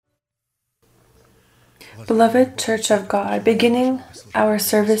Beloved Church of God, beginning our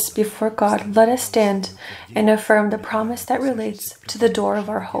service before God, let us stand and affirm the promise that relates to the door of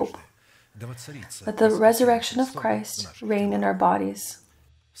our hope. Let the resurrection of Christ reign in our bodies.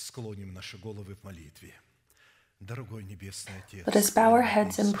 Let us bow our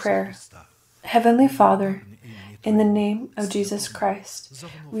heads in prayer. Heavenly Father, in the name of Jesus Christ,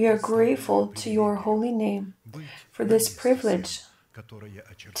 we are grateful to your holy name for this privilege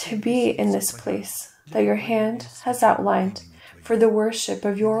to be in this place that your hand has outlined for the worship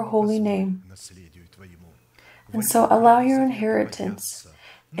of your holy name. And so allow your inheritance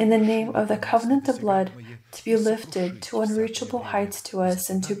in the name of the covenant of blood to be lifted to unreachable heights to us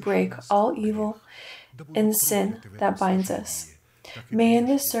and to break all evil and sin that binds us. May in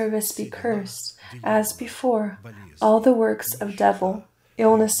this service be cursed, as before, all the works of devil,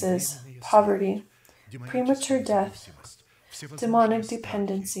 illnesses, poverty, premature death, demonic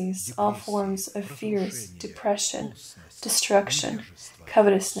dependencies, all forms of fears, depression, destruction,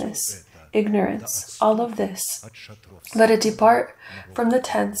 covetousness, ignorance, all of this. Let it depart from the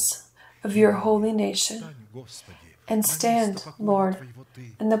tents of your holy nation and stand, Lord,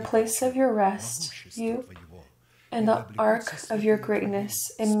 in the place of your rest, you and the ark of your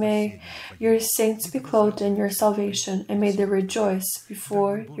greatness, and may your saints be clothed in your salvation, and may they rejoice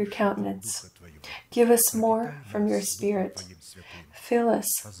before your countenance. Give us more from your Spirit. Fill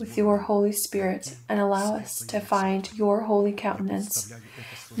us with your Holy Spirit, and allow us to find your holy countenance.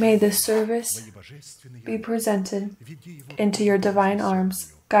 May the service be presented into your divine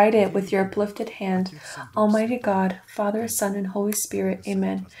arms. Guide it with your uplifted hand. Almighty God, Father, Son, and Holy Spirit.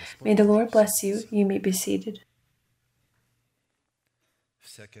 Amen. May the Lord bless you. You may be seated.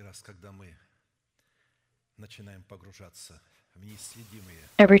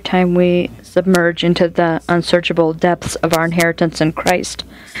 Every time we submerge into the unsearchable depths of our inheritance in Christ,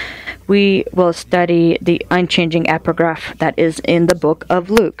 we will study the unchanging epigraph that is in the book of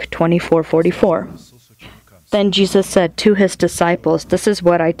Luke 24:44. Then Jesus said to his disciples, "This is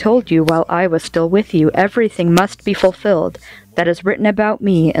what I told you while I was still with you. Everything must be fulfilled that is written about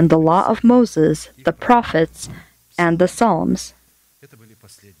me in the law of Moses, the prophets, and the Psalms."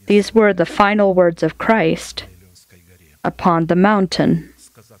 These were the final words of Christ upon the mountain.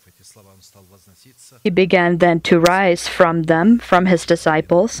 He began then to rise from them, from his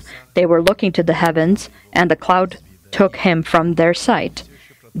disciples. They were looking to the heavens, and the cloud took him from their sight.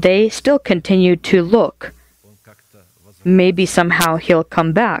 They still continued to look. Maybe somehow he'll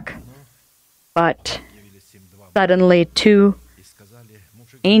come back. But suddenly two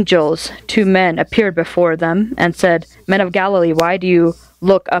men appeared before them and said, "Men of Galilee, why do you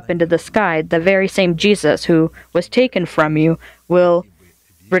look up into the sky? The very same Jesus who was taken from you will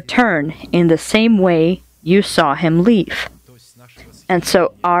return in the same way you saw him leave." And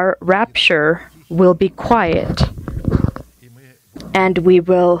so our rapture will be quiet, and we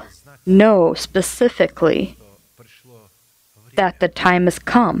will know specifically that the time has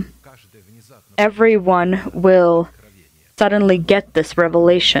come. Everyone will suddenly get this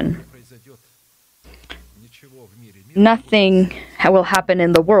revelation. Nothing will happen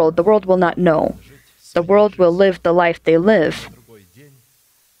in the world. The world will not know. The world will live the life they live.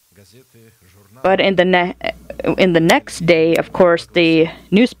 But in the next day, of course, the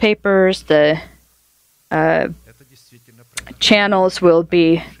newspapers, the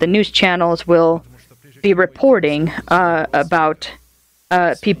news channels will be reporting about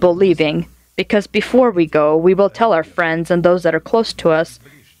people leaving. Because before we go, we will tell our friends and those that are close to us,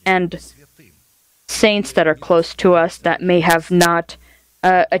 and saints that are close to us that may have not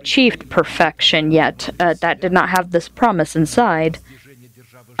achieved perfection yet, that did not have this promise inside,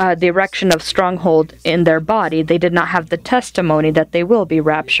 the erection of stronghold in their body. They did not have the testimony that they will be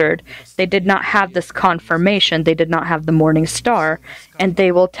raptured. They did not have this confirmation. They did not have the morning star. And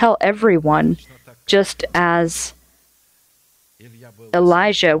they will tell everyone, just as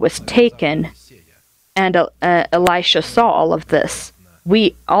Elijah was taken and Elisha saw all of this,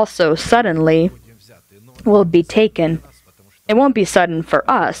 we also suddenly will be taken. It won't be sudden for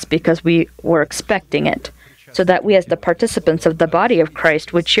us because we were expecting it, so that we as the participants of the body of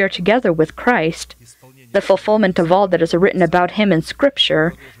Christ would share together with Christ the fulfillment of all that is written about him in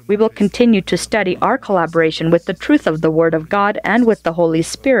Scripture. We will continue to study our collaboration with the truth of the Word of God and with the Holy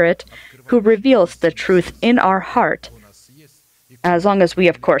Spirit, who reveals the truth in our heart. As long as we,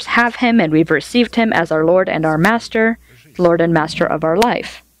 of course, have him and we've received him as our Lord and our Master, Lord and Master of our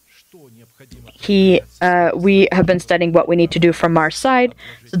life. We have been studying what we need to do from our side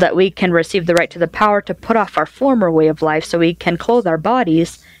so that we can receive the right to the power to put off our former way of life, so we can clothe our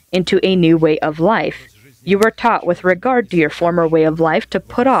bodies into a new way of life. You were taught with regard to your former way of life to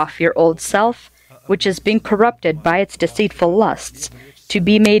put off your old self which is being corrupted by its deceitful lusts, to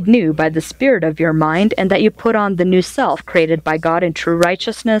be made new by the Spirit of your mind, and that you put on the new self, created by God in true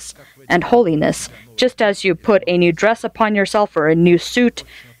righteousness and holiness. Just as you put a new dress upon yourself or a new suit,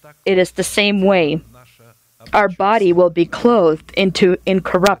 it is the same way. Our body will be clothed into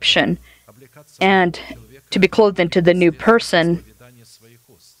incorruption, and to be clothed into the new person.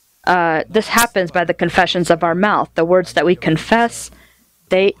 This happens by the confessions of our mouth. The words that we confess,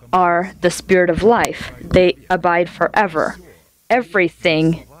 they are the Spirit of life. They abide forever.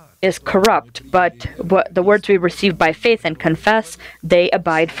 Everything is corrupt, but the words we receive by faith and confess, they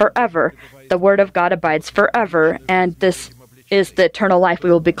abide forever. The Word of God abides forever, and this is the eternal life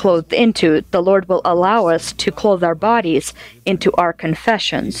we will be clothed into. The Lord will allow us to clothe our bodies into our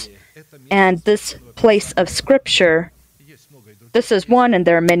confessions. And this place of Scripture, this is one, and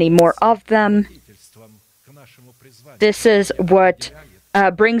there are many more of them. This is what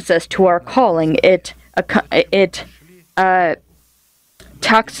brings us to our calling. It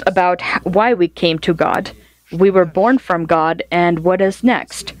talks about why we came to God. We were born from God, and what is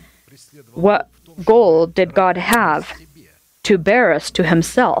next? What goal did God have to bear us to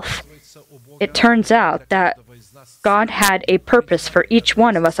Himself? It turns out that God had a purpose for each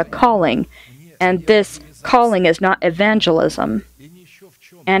one of us, a calling, and this calling is not evangelism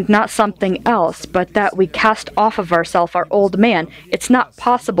and not something else, but that we cast off of ourselves our old man. It's not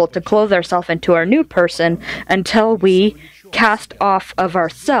possible to clothe ourselves into our new person until we cast off of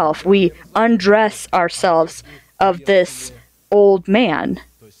ourselves. We undress ourselves of this old man,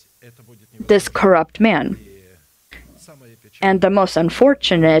 this corrupt man. And the most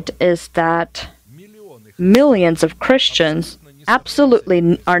unfortunate is that millions of Christians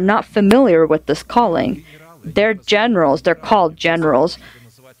absolutely are not familiar with this calling. They're generals, they're called generals.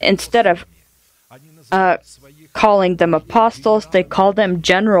 Instead of calling them apostles, they call them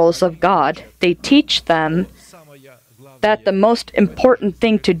generals of God. They teach them that the most important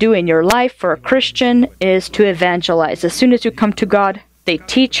thing to do in your life for a Christian is to evangelize. As soon as you come to God, they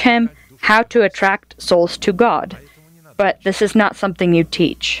teach him how to attract souls to God. But this is not something you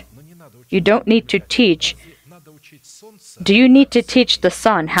teach. You don't need to teach. Do you need to teach the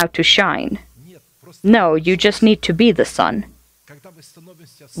sun how to shine? No, you just need to be the sun.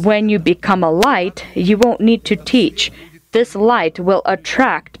 When you become a light, you won't need to teach. This light will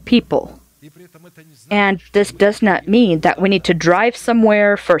attract people. And this does not mean that we need to drive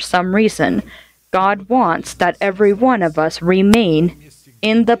somewhere for some reason. God wants that every one of us remain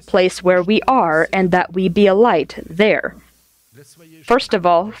in the place where we are and that we be a light there. First of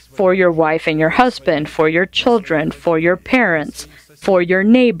all, for your wife and your husband, for your children, for your parents, for your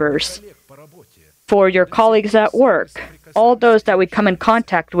neighbors, for your colleagues at work, all those that we come in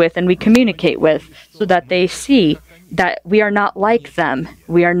contact with and we communicate with, so that they see that we are not like them.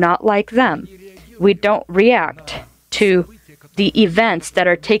 We are not like them. We don't react to the events that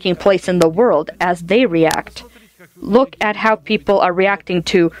are taking place in the world as they react. Look at how people are reacting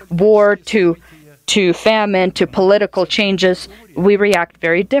to war, to famine, to political changes. We react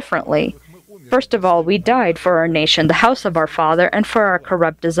very differently. First of all, we died for our nation, the house of our Father, and for our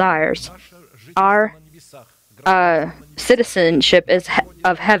corrupt desires. Our citizenship is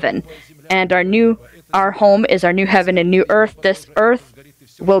of heaven, and our home is our new heaven and new earth. This earth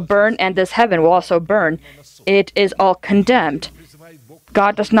will burn, and this heaven will also burn. It is all condemned.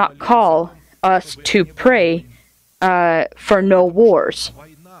 God does not call us to pray for no wars.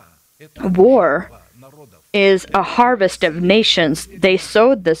 War is a harvest of nations. They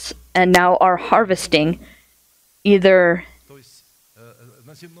sowed this and now are harvesting either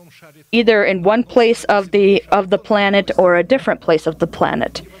in one place of the planet or a different place of the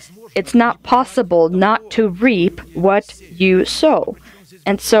planet. It's not possible not to reap what you sow.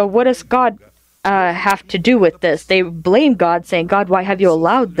 And so what does God have to do with this? They blame God, saying, God, why have you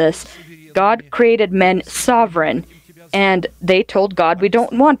allowed this? God created men sovereign, and they told God, we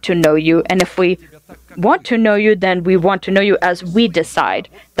don't want to know you, and if we want to know you, then we want to know you as we decide.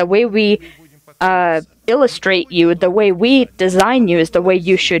 The way we illustrate you, the way we design you is the way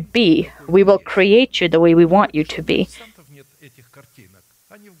you should be. We will create you the way we want you to be.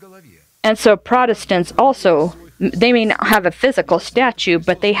 And so Protestants also, they may not have a physical statue,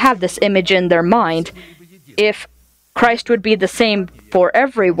 but they have this image in their mind. If Christ would be the same for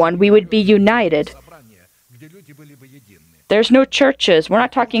everyone, we would be united. There's no churches. We're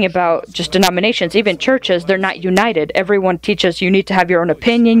not talking about just denominations. Even churches, they're not united. Everyone teaches you need to have your own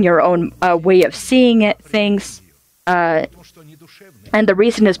opinion, your own way of seeing things. And the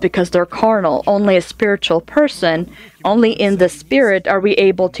reason is because they're carnal. Only a spiritual person, only in the Spirit are we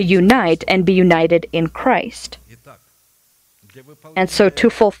able to unite and be united in Christ. And so to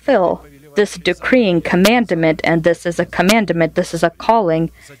fulfill this decreeing commandment, and this is a commandment, this is a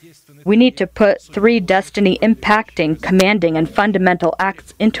calling. We need to put 3 destiny-impacting, commanding, and fundamental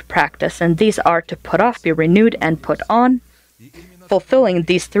acts into practice, and these are to put off, be renewed, and put on. Fulfilling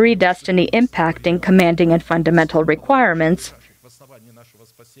these 3 destiny-impacting, commanding, and fundamental requirements,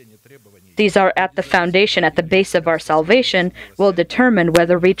 these are at the foundation, at the base of our salvation, will determine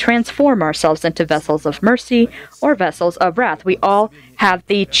whether we transform ourselves into vessels of mercy or vessels of wrath. We all have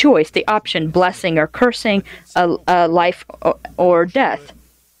the choice, the option, blessing or cursing, life or death.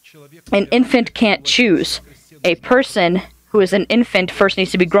 An infant can't choose. A person who is an infant first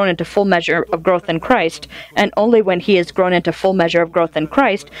needs to be grown into full measure of growth in Christ, and only when he is grown into full measure of growth in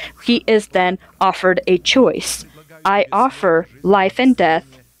Christ, he is then offered a choice. I offer life and death,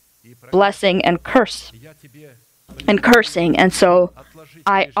 blessing and cursing, and so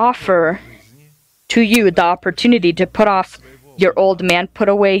I offer to you the opportunity to put off your old man, put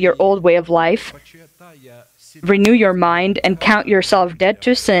away your old way of life, renew your mind, and count yourself dead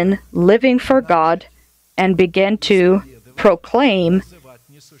to sin, living for God, and begin to proclaim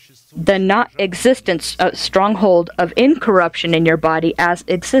the not-existent stronghold of incorruption in your body as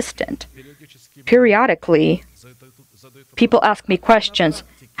existent. Periodically, people ask me questions.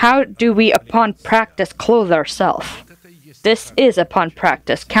 How do we, upon practice, clothe ourselves? This is upon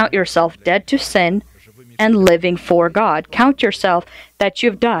practice. Count yourself dead to sin and living for God. Count yourself that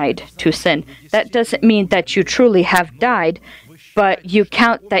you've died to sin. That doesn't mean that you truly have died, but you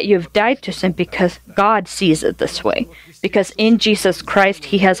count that you've died to sin because God sees it this way. Because in Jesus Christ,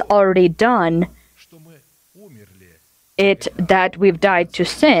 He has already done it that we've died to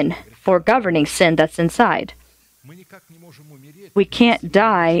sin, for governing sin that's inside. We can't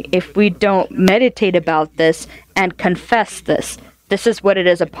die if we don't meditate about this and confess this. This is what it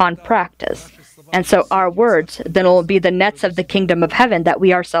is upon practice. And so our words then will be the nets of the kingdom of heaven that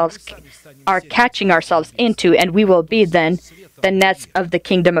we ourselves are catching ourselves into, and we will be then the nets of the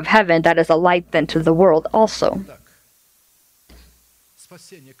kingdom of heaven that is a light then to the world also.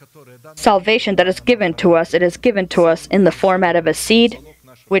 Salvation that is given to us, it is given to us in the format of a seed,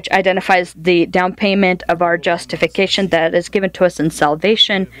 which identifies the down payment of our justification that is given to us in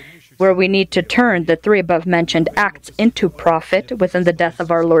salvation, where we need to turn the 3 above-mentioned acts into profit within the death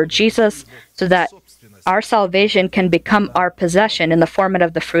of our Lord Jesus, so that our salvation can become our possession in the format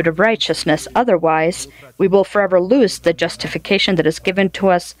of the fruit of righteousness. Otherwise, we will forever lose the justification that is given to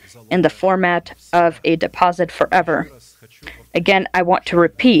us in the format of a deposit forever. Again, I want to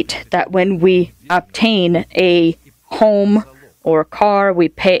repeat that when we obtain a home or car, we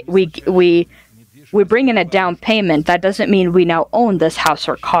bring in a down payment. That doesn't mean we now own this house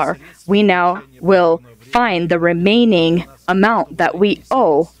or car. We now will find the remaining amount that we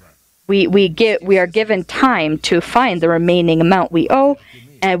owe. We are given time to find the remaining amount we owe,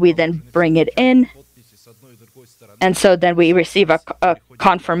 and we then bring it in. And so then we receive a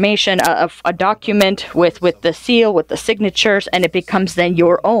confirmation of a document with the seal, with the signatures, and it becomes then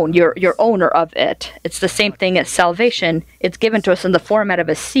your own. You're owner of it. It's the same thing as salvation. It's given to us in the format of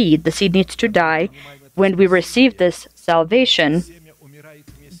a seed. The seed needs to die. When we receive this salvation,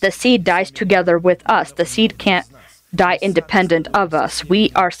 the seed dies together with us. The seed can't die independent of us.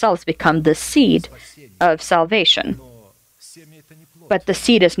 We ourselves become the seed of salvation. But the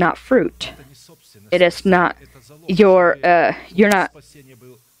seed is not fruit. It is not you're not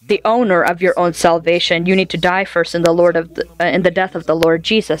the owner of your own salvation. You need to die first in the death of the Lord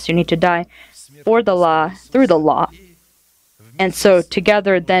Jesus. You need to die for the law, through the law. And so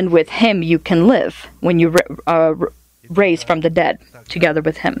together then with Him you can live when you raise from the dead together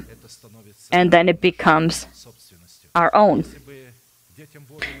with Him. And then it becomes our own.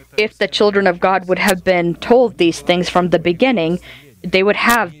 If the children of God would have been told these things from the beginning, they would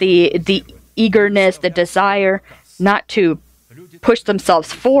have the eagerness, the desire not to push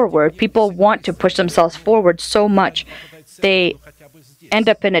themselves forward. People want to push themselves forward so much. They end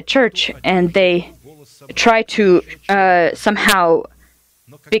up in a church and they try to somehow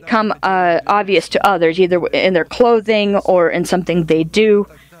become obvious to others, either in their clothing or in something they do.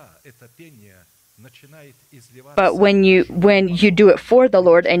 But when you do it for the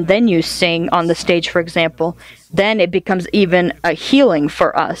Lord and then you sing on the stage, for example, then it becomes even a healing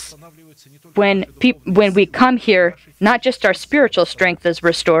for us. When we come here, not just our spiritual strength is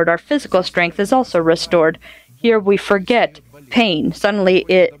restored, our physical strength is also restored. Here we forget pain. Suddenly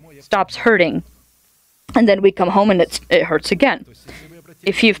it stops hurting. And then we come home and it hurts again.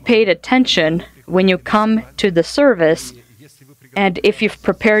 If you've paid attention when you come to the service, and if you've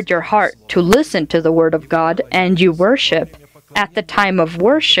prepared your heart to listen to the Word of God and you worship, at the time of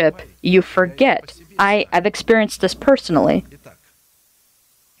worship, you forget. I've experienced this personally.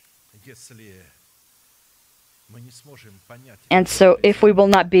 And so, if we will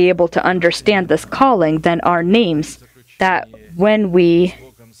not be able to understand this calling, then our names, that when we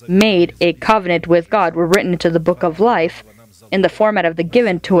made a covenant with God, were written into the book of life, in the format of the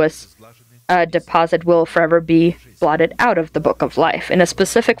given to us deposit, will forever be blotted out of the book of life. In a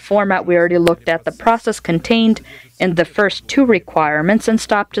specific format, we already looked at the process contained in the first two requirements and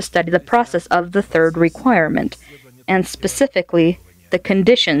stopped to study the process of the third requirement, and specifically the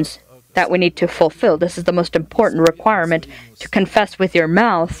conditions that we need to fulfill. This is the most important requirement: to confess with your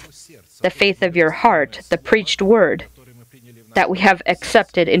mouth the faith of your heart, the preached word that we have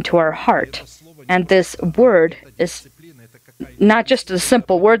accepted into our heart. And this word is not just a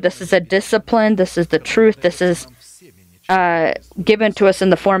simple word. This is a discipline. This is the truth. This is given to us in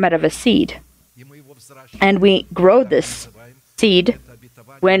the format of a seed. And we grow this seed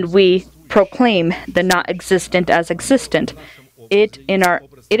when we proclaim the not existent as existent. It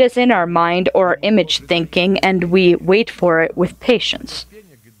is in our mind or image thinking, and we wait for it with patience.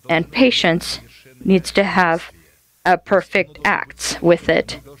 And patience needs to have perfect acts with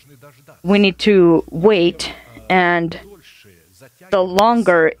it. We need to wait, and the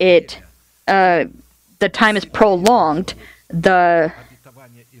longer the time is prolonged, the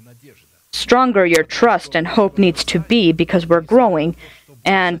stronger your trust and hope needs to be, because we're growing.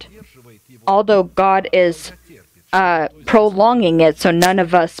 And although God is prolonging it so none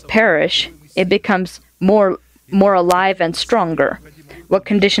of us perish, it becomes more alive and stronger. What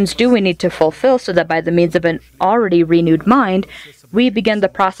conditions do we need to fulfill so that by the means of an already renewed mind, we begin the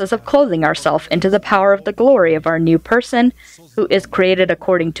process of clothing ourselves into the power of the glory of our new person, who is created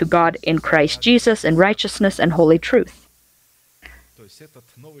according to God in Christ Jesus in righteousness and holy truth.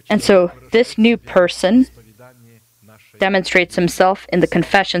 And so this new person demonstrates himself in the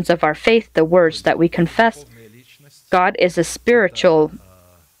confessions of our faith, the words that we confess. God is a spiritual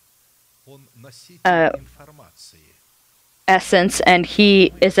essence, and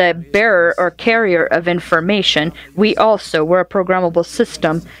he is a bearer or carrier of information. We're a programmable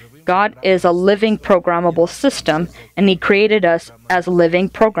system. God is a living programmable system, and he created us as living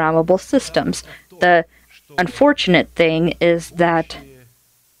programmable systems. The unfortunate thing is that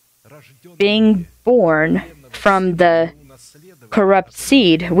being born from the corrupt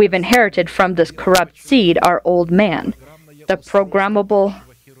seed, we've inherited from this corrupt seed our old man, the programmable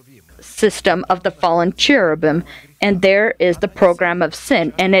system of the fallen cherubim, and there is the program of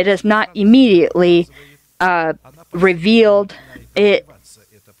sin, and it is not immediately revealed. It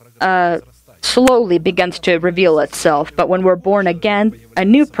slowly begins to reveal itself, but when we're born again, a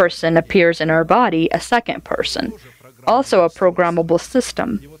new person appears in our body, a second person, also a programmable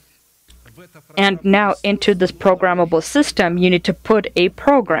system. And now into this programmable system, you need to put a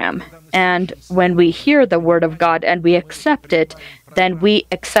program. And when we hear the word of God and we accept it, then we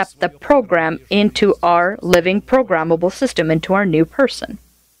accept the program into our living programmable system, into our new person.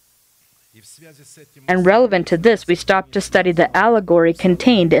 And relevant to this, we stop to study the allegory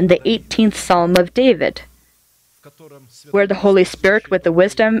contained in the 18th Psalm of David, where the Holy Spirit, with the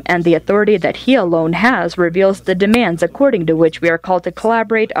wisdom and the authority that he alone has, reveals the demands according to which we are called to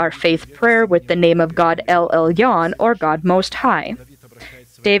collaborate our faith prayer with the name of God El Elyon, or God Most High.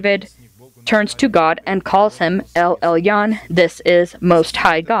 David turns to God and calls him El Elyon. This is Most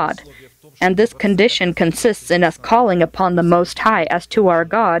High God. And this condition consists in us calling upon the Most High as to our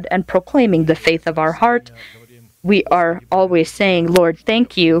God and proclaiming the faith of our heart. We are always saying, Lord,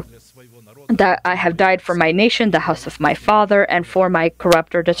 thank you that I have died for my nation, the house of my father, and for my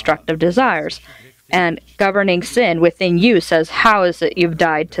corrupt or destructive desires. And governing sin within you says, how is it you've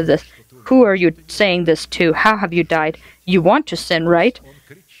died to this? Who are you saying this to? How have you died? You want to sin, right?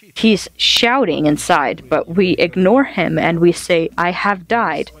 He's shouting inside, but we ignore him and we say, I have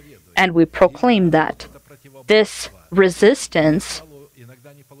died. And we proclaim that. This resistance,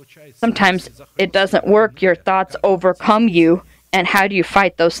 sometimes it doesn't work. Your thoughts overcome you. And how do you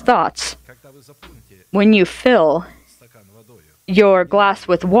fight those thoughts? When you fill your glass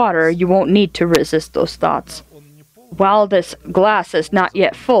with water, you won't need to resist those thoughts. While this glass is not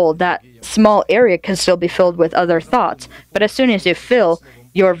yet full, that small area can still be filled with other thoughts. But as soon as you fill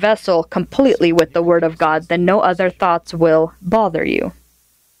your vessel completely with the Word of God, then no other thoughts will bother you.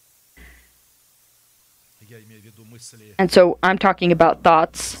 And so I'm talking about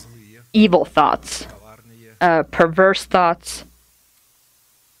thoughts, evil thoughts, perverse thoughts,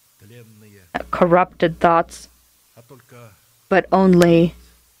 corrupted thoughts, but only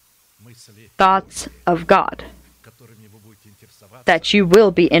thoughts of God that you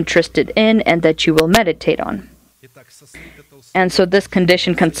will be interested in and that you will meditate on. And so this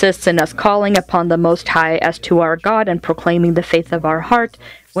condition consists in us calling upon the Most High as to our God and proclaiming the faith of our heart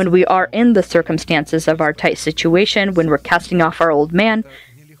when we are in the circumstances of our tight situation, when we're casting off our old man.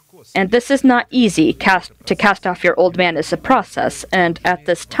 And this is not easy. To cast off your old man is a process. And at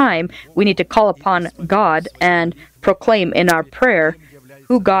this time, we need to call upon God and proclaim in our prayer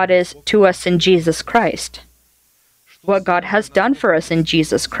who God is to us in Jesus Christ, what God has done for us in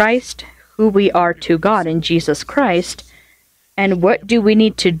Jesus Christ, who we are to God in Jesus Christ, and what do we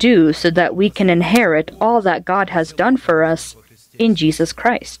need to do so that we can inherit all that God has done for us in Jesus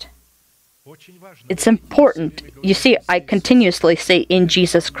Christ. It's important. You see, I continuously say in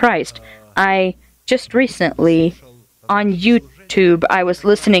Jesus Christ. I just recently, on YouTube, I was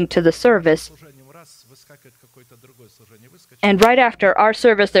listening to the service, and right after our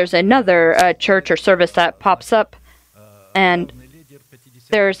service, there's another church or service that pops up, and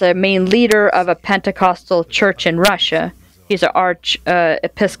there's a main leader of a Pentecostal church in Russia. He's an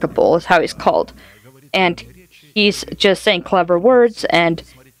arch-episcopal, is how he's called. And he's just saying clever words, and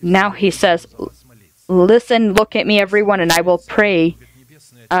now he says, listen, look at me, everyone, and I will pray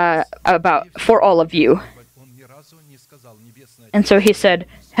for all of you. And so he said,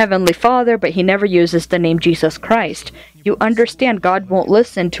 Heavenly Father, but he never uses the name Jesus Christ. You understand God won't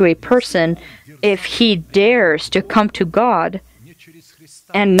listen to a person if he dares to come to God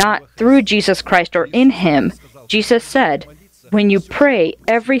and not through Jesus Christ or in him. Jesus said, when you pray,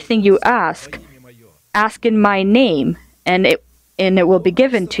 everything you ask in my name, and it will be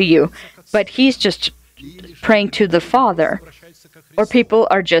given to you. But he's just praying to the Father. Or people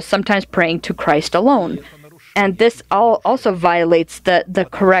are just sometimes praying to Christ alone. And this also violates the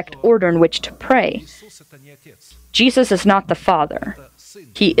correct order in which to pray. Jesus is not the Father.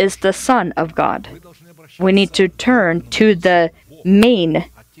 He is the Son of God. We need to turn to the main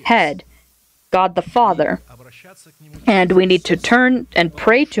head, God the Father. And we need to turn and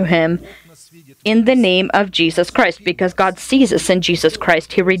pray to him in the name of Jesus Christ, because God sees us in Jesus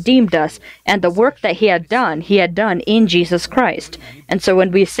Christ. He redeemed us, and the work that he had done in Jesus Christ. And so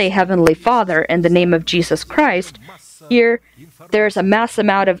when we say Heavenly Father in the name of Jesus Christ, here there's a mass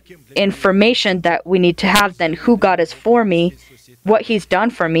amount of information that we need to have then, who God is for me, what he's done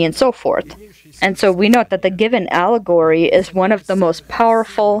for me, and so forth. And so we note that the given allegory is one of the most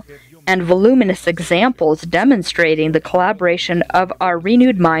powerful and voluminous examples demonstrating the collaboration of our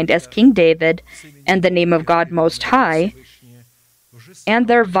renewed mind as King David and the name of God Most High, and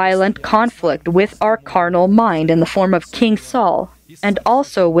their violent conflict with our carnal mind in the form of King Saul, and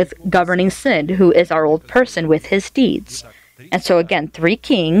also with governing sin, who is our old person with his deeds. And so again, 3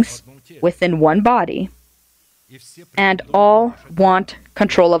 kings within one body, and all want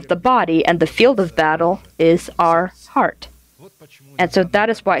control of the body, and the field of battle is our heart. And so that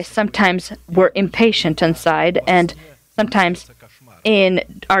is why sometimes we're impatient inside, and sometimes in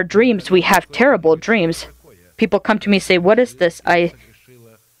our dreams we have terrible dreams. People come to me and say, what is this? Did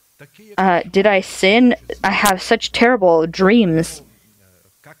I sin? I have such terrible dreams.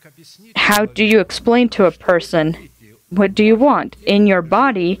 How do you explain to a person? What do you want? In your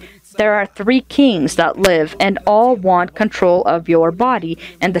body, there are 3 kings that live, and all want control of your body.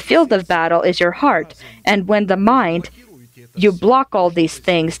 And the field of battle is your heart. And when the mind, you block all these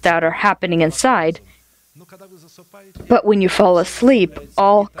things that are happening inside. But when you fall asleep,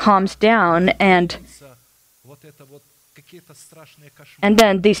 all calms down, and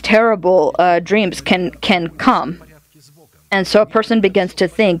then these terrible dreams can come. And so a person begins to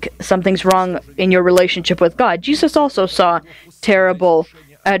think something's wrong in your relationship with God. Jesus also saw terrible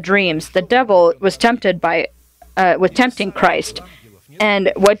dreams. The devil was tempted with tempting Christ.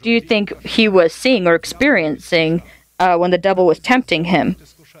 And what do you think he was seeing or experiencing when the devil was tempting him?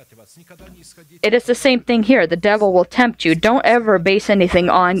 It is the same thing here. The devil will tempt you. Don't ever base anything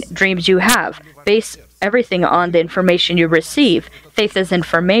on dreams you have. Base everything on the information you receive. Faith is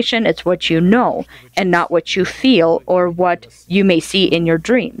information. It's what you know, and not what you feel or what you may see in your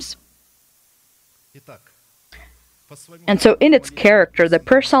dreams. And so in its character, the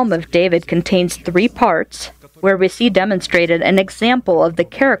prayer psalm of David contains 3 parts, where we see demonstrated an example of the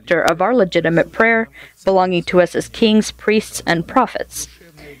character of our legitimate prayer belonging to us as kings, priests, and prophets.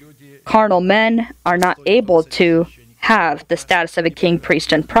 Carnal men are not able to have the status of a king,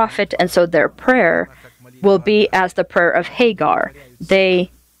 priest, and prophet, and so their prayer will be as the prayer of Hagar. They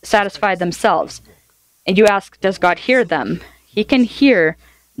satisfy themselves. And you ask, does God hear them? He can hear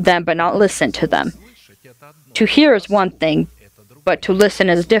them, but not listen to them. To hear is one thing, but to listen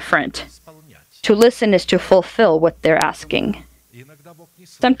is different. To listen is to fulfill what they're asking.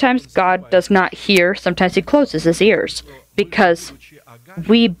 Sometimes God does not hear, sometimes he closes his ears, because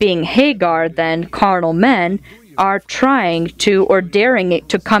we being Hagar, then carnal men, are trying to or daring it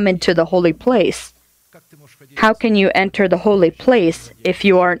to come into the holy place. How can you enter the holy place if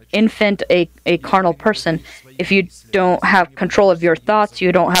you are an infant, a carnal person? If you don't have control of your thoughts,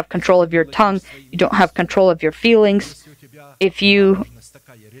 you don't have control of your tongue, you don't have control of your feelings, if you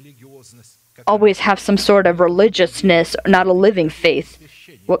always have some sort of religiousness, not a living faith,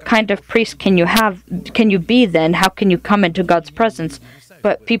 what kind of priest can you be then? How can you come into God's presence?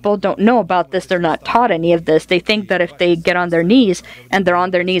 But people don't know about this. They're not taught any of this. They think that if they get on their knees and they're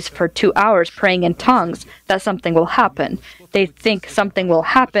on their knees for 2 hours praying in tongues, that something will happen. They think something will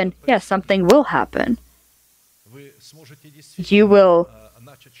happen. Yes, something will happen. You will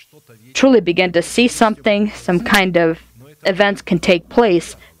truly begin to see something, some kind of events can take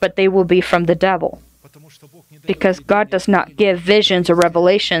place, but they will be from the devil. Because God does not give visions or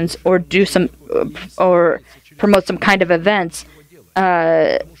revelations or do some or promote some kind of events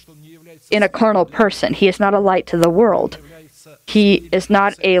in a carnal person. He is not a light to the world. He is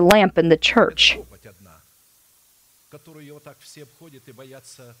not a lamp in the church.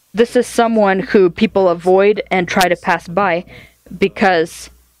 This is someone who people avoid and try to pass by because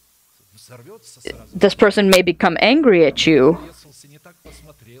this person may become angry at you.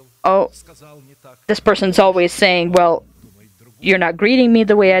 Oh, this person's always saying, well, you're not greeting me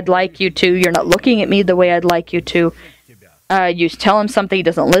the way I'd like you to. You're not looking at me the way I'd like you to. You tell him something, he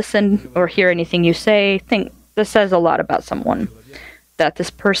doesn't listen or hear anything you say. This says a lot about someone, that this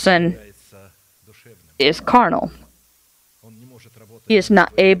person is carnal. He is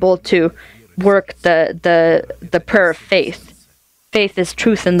not able to work the prayer of faith. Faith is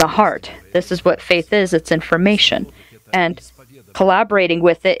truth in the heart. This is what faith is. It's information. And collaborating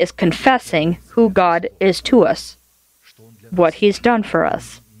with it is confessing who God is to us, what He's done for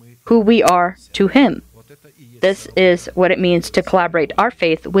us, who we are to Him. This is what it means to collaborate our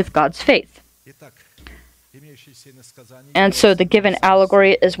faith with God's faith. And so the given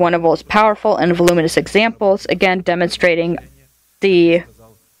allegory is one of the most powerful and voluminous examples, again demonstrating the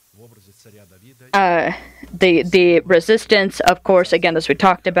resistance, of course, again, as we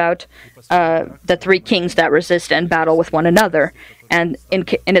talked about, the three kings that resist and battle with one another. And in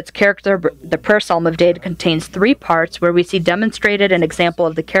its character, the prayer psalm of David contains 3 parts where we see demonstrated an example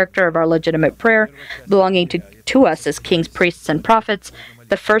of the character of our legitimate prayer belonging to us as kings, priests, and prophets.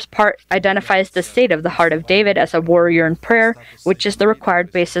 The first part identifies the state of the heart of David as a warrior in prayer, which is the required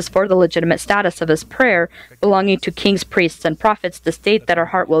basis for the legitimate status of his prayer. Belonging to kings, priests, and prophets, the state that our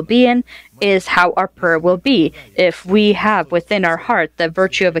heart will be in is how our prayer will be. If we have within our heart the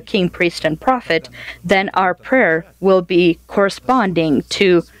virtue of a king, priest, and prophet, then our prayer will be corresponding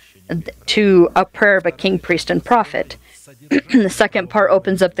to a prayer of a king, priest, and prophet. The second part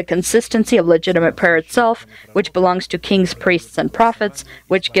opens up the consistency of legitimate prayer itself, which belongs to kings, priests, and prophets,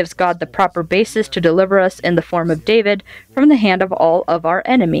 which gives God the proper basis to deliver us in the form of David from the hand of all of our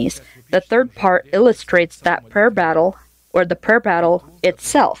enemies. The third part illustrates that prayer battle, or the prayer battle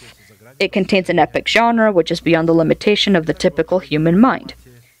itself. It contains an epic genre, which is beyond the limitation of the typical human mind.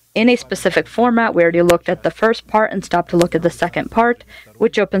 In a specific format, we already looked at the first part and stopped to look at the second part,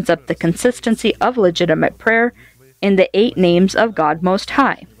 which opens up the consistency of legitimate prayer in the 8 names of God Most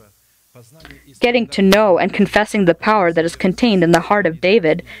High. Getting to know and confessing the power that is contained in the heart of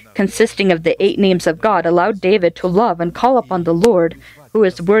David, consisting of the 8 names of God, allowed David to love and call upon the Lord, who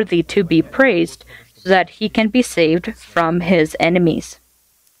is worthy to be praised, so that he can be saved from his enemies.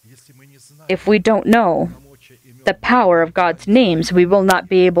 If we don't know the power of God's names, we will not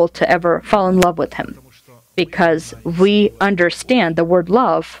be able to ever fall in love with Him, because we understand the word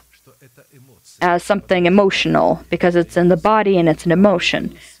love as something emotional, because it's in the body and it's an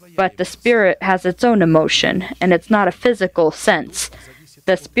emotion. But the spirit has its own emotion, and it's not a physical sense.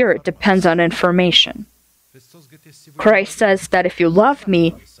 The spirit depends on information. Christ says that if you love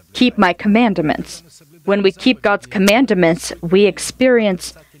me, keep my commandments. When we keep God's commandments, we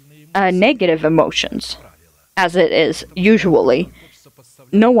experience negative emotions, as it is usually.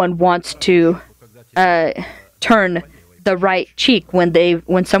 No one wants to turn the right cheek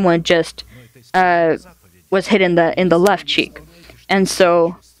when someone just was hit in the left cheek. And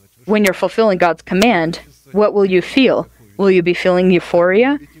so when you're fulfilling God's command, what will you feel? Will you be feeling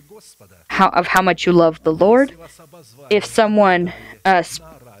euphoria of how much you love the Lord? If someone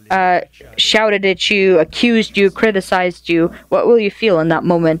shouted at you, accused you, criticized you, what will you feel in that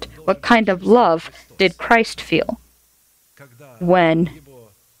moment? What kind of love did Christ feel when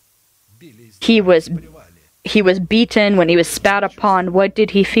he was beaten, when he was spat upon? What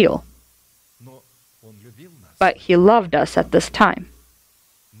did he feel? But he loved us at this time.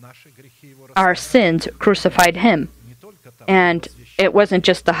 Our sins crucified him. And it wasn't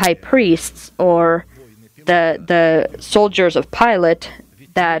just the high priests or the soldiers of Pilate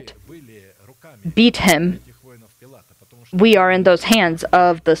that beat him, we are in those hands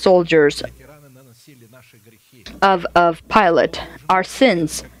of the soldiers of Pilate. Our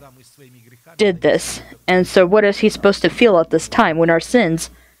sins did this. And so what is he supposed to feel at this time when our sins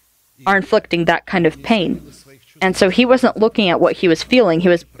are inflicting that kind of pain? And so he wasn't looking at what he was feeling. He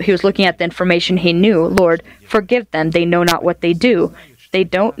was looking at the information he knew. Lord, forgive them. They know not what they do. They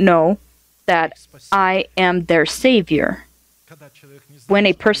don't know that I am their Savior. When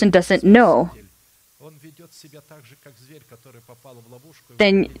a person doesn't know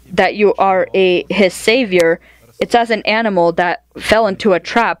then that you are his Savior, it's as an animal that fell into a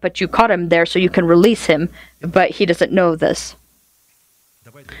trap, but you caught him there so you can release him, but he doesn't know this.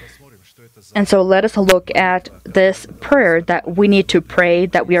 And so let us look at this prayer that we need to pray,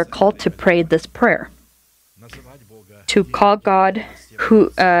 that we are called to pray this prayer. To call God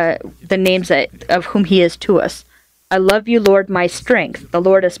the names of whom he is to us. I love you, Lord, my strength. The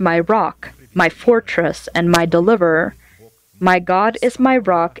Lord is my rock, my fortress, and my deliverer. My God is my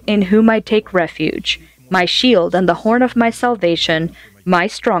rock, in whom I take refuge, my shield and the horn of my salvation, my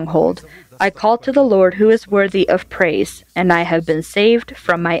stronghold. I call to the Lord who is worthy of praise, and I have been saved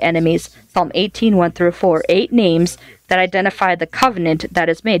from my enemies. Psalm 18, 1-4. 8 names that identify the covenant that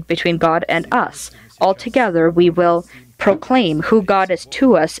is made between God and us. Altogether, we will proclaim who God is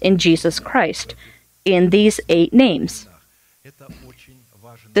to us in Jesus Christ in these 8 names.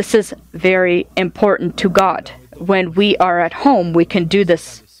 This is very important to God. When we are at home, we can do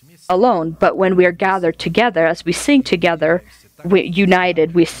this alone, but when we are gathered together, as we sing together,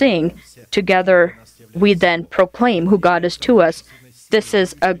 we sing together, we then proclaim who God is to us. This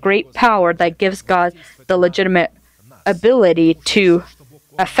is a great power that gives God the legitimate ability to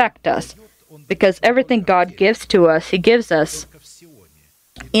affect us, because everything God gives to us, he gives us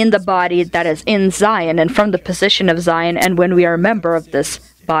in the body that is in Zion and from the position of Zion, and when we are a member of this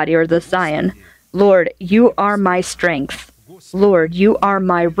body or this Zion. Lord, you are my strength. Lord, you are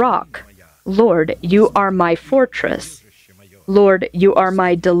my rock. Lord, you are my fortress. Lord, you are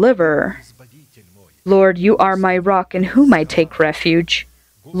my deliverer. Lord, you are my rock in whom I take refuge.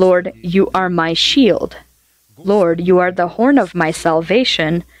 Lord, you are my shield. Lord, you are the horn of my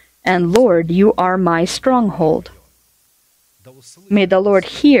salvation. And Lord, you are my stronghold. May the Lord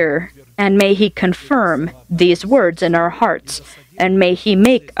hear, and may he confirm these words in our hearts, and may he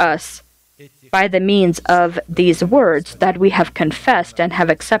make us, by the means of these words that we have confessed and have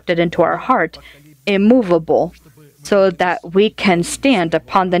accepted into our heart, immovable, so that we can stand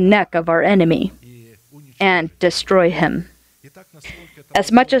upon the neck of our enemy and destroy him.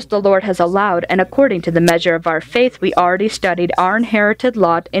 As much as the Lord has allowed, and according to the measure of our faith, we already studied our inherited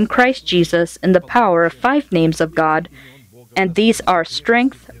lot in Christ Jesus in the power of 5 names of God, and these are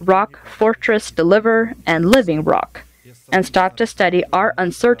strength, rock, fortress, deliverer, and living rock, and stopped to study our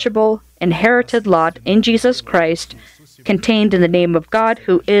unsearchable, inherited lot in Jesus Christ, contained in the name of God,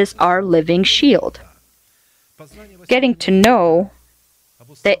 who is our living shield. Getting to know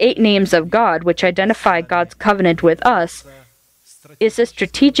the 8 names of God, which identify God's covenant with us, is a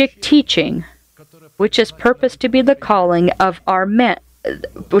strategic teaching, which is purposed to be the calling of our mantle,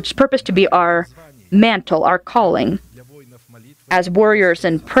 our calling, as warriors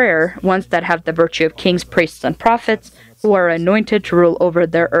in prayer, ones that have the virtue of kings, priests, and prophets, who are anointed to rule over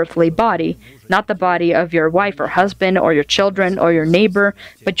their earthly body, not the body of your wife or husband or your children or your neighbor,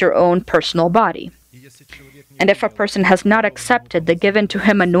 but your own personal body. And if a person has not accepted the given to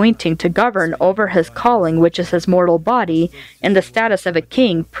him anointing to govern over his calling, which is his mortal body, in the status of a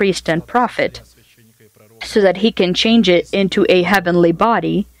king, priest, and prophet, so that he can change it into a heavenly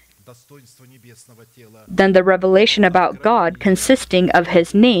body, then the revelation about God, consisting of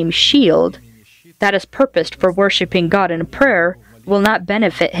his name, shield, that is purposed for worshiping God in prayer, will not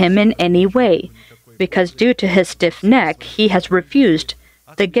benefit him in any way, because due to his stiff neck, he has refused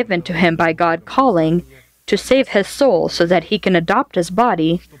the given to him by God calling to save his soul so that he can adopt his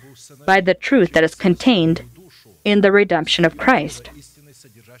body by the truth that is contained in the redemption of Christ.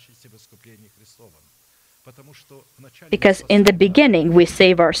 Because in the beginning, we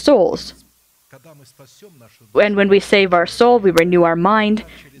save our souls. And when we save our soul, we renew our mind.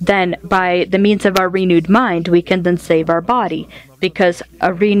 Then, by the means of our renewed mind, we can then save our body. Because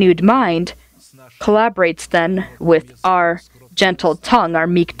a renewed mind collaborates then with our gentle tongue, our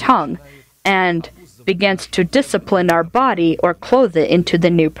meek tongue, and begins to discipline our body or clothe it into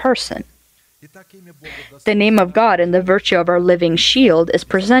the new person. The name of God and the virtue of our living shield is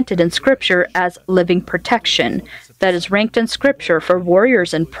presented in Scripture as living protection, that is ranked in Scripture for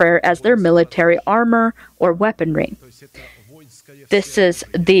warriors in prayer as their military armor or weaponry. This is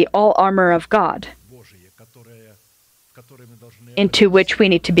the all armor of God, into which we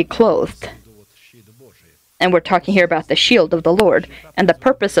need to be clothed. And we're talking here about the shield of the Lord. And the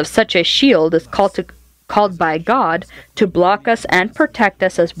purpose of such a shield is called by God to block us and protect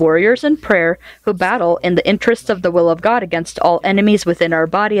us as warriors in prayer who battle in the interests of the will of God against all enemies within our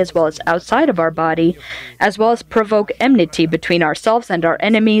body as well as outside of our body, as well as provoke enmity between ourselves and our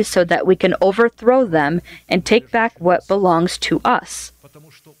enemies so that we can overthrow them and take back what belongs to us.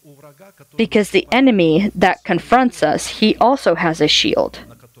 Because the enemy that confronts us, he also has a shield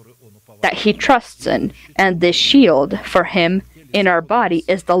that he trusts in, and this shield for him in our body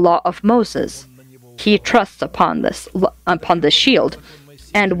is the law of Moses. He trusts upon this shield.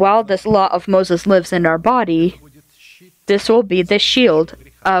 And while this law of Moses lives in our body, this will be the shield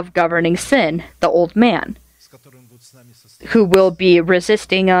of governing sin, the old man, who will be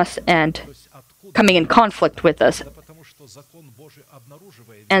resisting us and coming in conflict with us.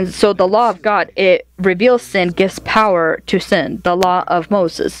 And so the law of God, it reveals sin, gives power to sin, the law of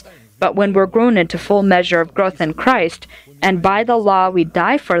Moses. But when we're grown into full measure of growth in Christ, and by the law we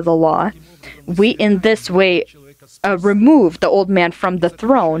die for the law, we in this way remove the old man from the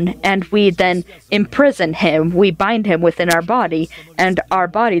throne, and we then imprison him. We bind him within our body, and our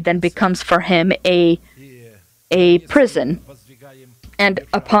body then becomes for him a prison. And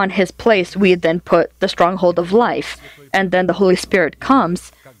upon his place we then put the stronghold of life. And then the Holy Spirit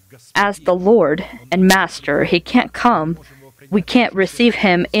comes as the Lord and Master. He can't come. We can't receive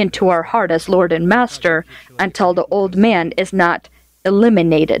him into our heart as Lord and Master until the old man is not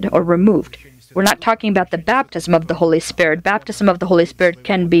eliminated or removed. We're not talking about the baptism of the Holy Spirit. Baptism of the Holy Spirit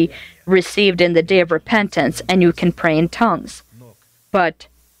can be received in the day of repentance, and you can pray in tongues. But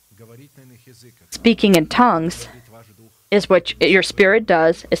speaking in tongues is what your spirit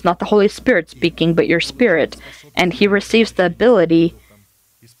does. It's not the Holy Spirit speaking, but your spirit. And he receives the ability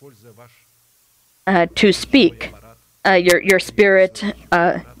to speak. Your spirit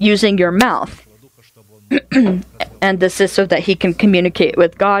using your mouth. And this is so that he can communicate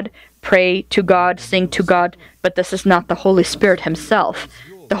with God, pray to God, sing to God, but this is not the Holy Spirit himself.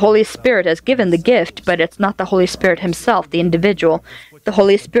 The Holy Spirit has given the gift, but it's not the Holy Spirit himself, the individual. The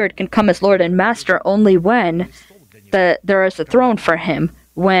Holy Spirit can come as Lord and Master only when there is a throne for him,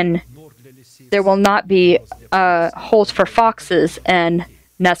 when there will not be holes for foxes and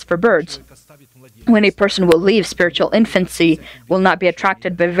nests for birds. When a person will leave spiritual infancy, will not be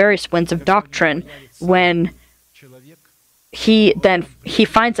attracted by various winds of doctrine, when he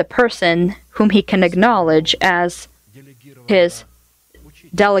finds a person whom he can acknowledge as his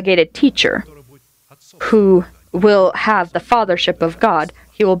delegated teacher, who will have the fathership of God,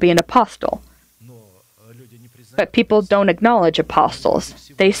 he will be an apostle. But people don't acknowledge apostles.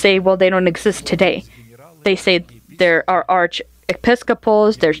 They say, well, they don't exist today. They say there are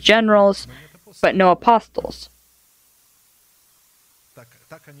archiepiscopals, there's generals, but no apostles.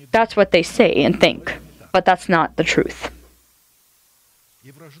 That's what they say and think, but that's not the truth.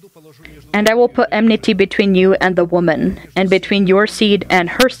 And I will put enmity between you and the woman, and between your seed and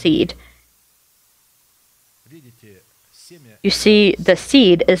her seed. You see, the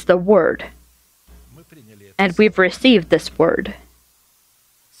seed is the word, and we've received this word.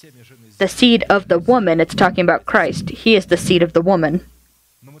 The seed of the woman, it's talking about Christ. He is the seed of the woman.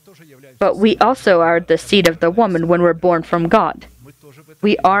 But we also are the seed of the woman when we're born from God.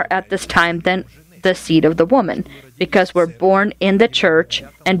 We are at this time then the seed of the woman, because we're born in the church,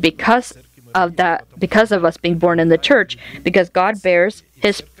 and because of us being born in the church, because God bears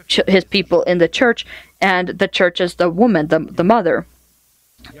his people in the church, and the church is the woman, the mother.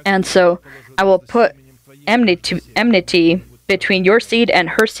 And so I will put enmity between your seed and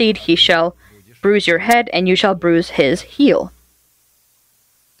her seed. He shall bruise your head, and you shall bruise his heel.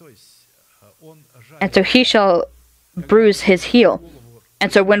 And so he shall bruise his heel.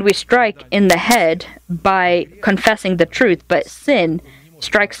 And so when we strike in the head by confessing the truth, but sin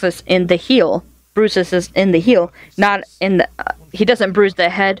strikes us in the heel, bruises us in the heel, not in the... he doesn't bruise the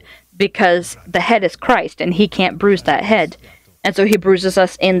head because the head is Christ, and he can't bruise that head. And so he bruises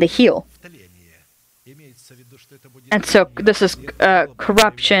us in the heel. And so this is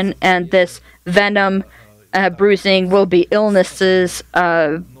corruption, and this venom, bruising will be illnesses,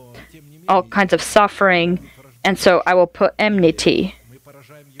 all kinds of suffering. And so I will put enmity,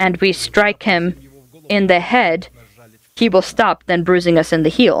 and we strike him in the head, he will stop then bruising us in the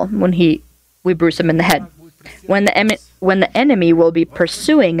heel when we bruise him in the head. When the enemy will be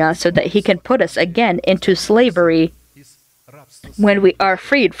pursuing us so that he can put us again into slavery, when we are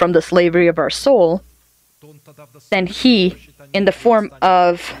freed from the slavery of our soul, then he, in the form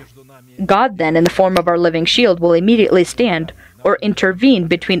of God then, in the form of our living shield, will immediately stand or intervene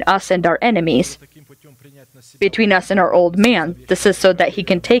between us and our enemies. between us and our old man. This is so that he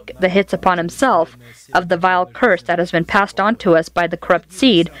can take the hits upon himself of the vile curse that has been passed on to us by the corrupt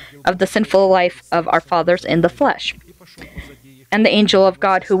seed of the sinful life of our fathers in the flesh. And the angel of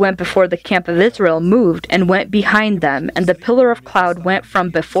God who went before the camp of Israel moved and went behind them, and the pillar of cloud went from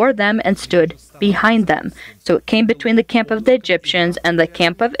before them and stood behind them. So it came between the camp of the Egyptians and the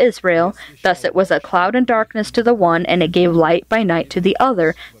camp of Israel. Thus it was a cloud and darkness to the one, and it gave light by night to the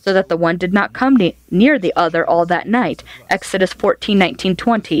other, so that the one did not come near the other all that night. Exodus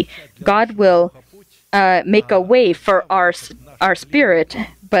 14:19-20. God will make a way for our spirit,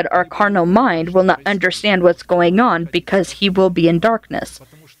 but our carnal mind will not understand what's going on because he will be in darkness,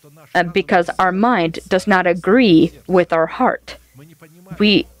 because our mind does not agree with our heart.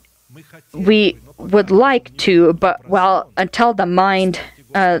 We would like to, but until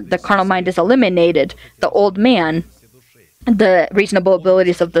the carnal mind is eliminated, the old man, the reasonable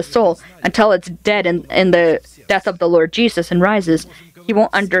abilities of the soul, until it's dead in the death of the Lord Jesus and rises, he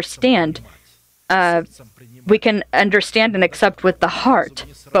won't understand. We can understand and accept with the heart,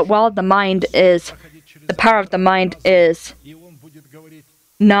 but while the power of the mind is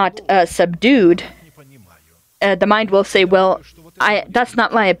not subdued, the mind will say, well, that's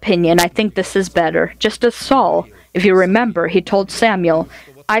not my opinion, I think this is better. Just as Saul, if you remember, he told Samuel,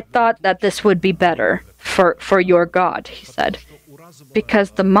 I thought that this would be better for your God, he said.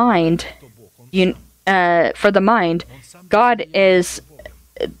 Because the mind, for the mind, God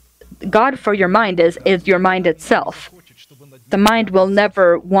for your mind is your mind itself. The mind will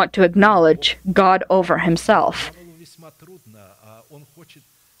never want to acknowledge God over himself.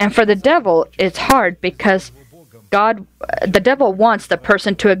 And for the devil, it's hard because the devil wants the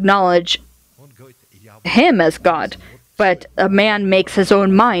person to acknowledge him as God, but a man makes his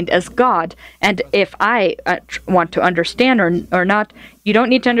own mind as God. And if I want to understand or not, you don't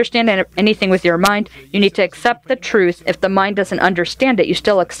need to understand anything with your mind. You need to accept the truth. If the mind doesn't understand it, you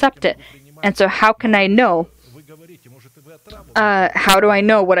still accept it. And so how can I know? How do I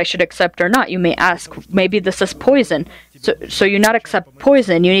know what I should accept or not? You may ask, maybe this is poison. So you not accept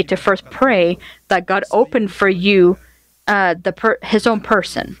poison. You need to first pray that God open for you his own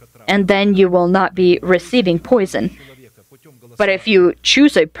person, and then you will not be receiving poison. But if you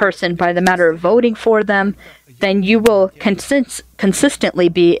choose a person by the matter of voting for them, then you will consistently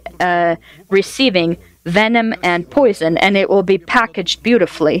be receiving venom and poison, and it will be packaged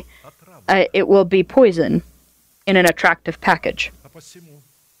beautifully. It will be poison in an attractive package.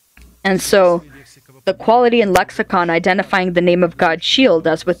 And so the quality and lexicon identifying the name of God shield,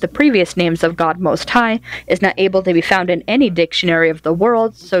 as with the previous names of God Most High, is not able to be found in any dictionary of the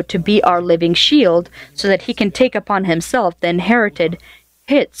world, so to be our living shield, so that he can take upon himself the inherited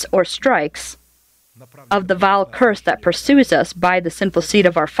hits or strikes of the vile curse that pursues us by the sinful seed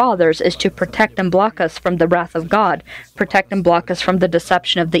of our fathers, is to protect and block us from the wrath of God, protect and block us from the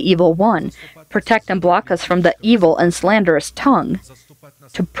deception of the evil one, protect and block us from the evil and slanderous tongue,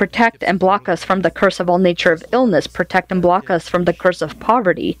 to protect and block us from the curse of all nature of illness, protect and block us from the curse of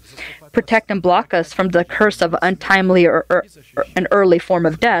poverty, protect and block us from the curse of untimely or an early form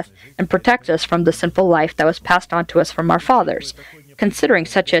of death, and protect us from the sinful life that was passed on to us from our fathers. Considering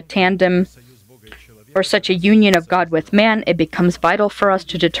such a tandem or such a union of God with man, it becomes vital for us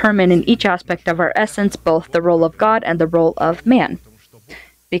to determine in each aspect of our essence both the role of God and the role of man.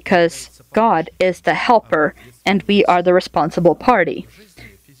 Because God is the helper and we are the responsible party.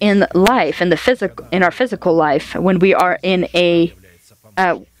 In life, in our physical life, when we are in a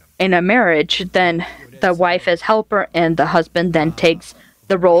marriage, then the wife is helper and the husband then takes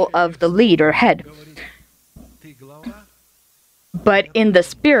the role of the lead or head. But in the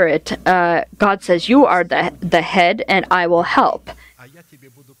spirit, God says, you are the head and I will help.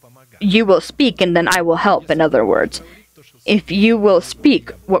 You will speak and then I will help, in other words. If you will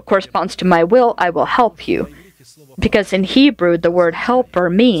speak what corresponds to my will, I will help you. Because in Hebrew, the word helper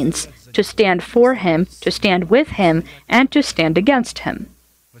means to stand for him, to stand with him, and to stand against him.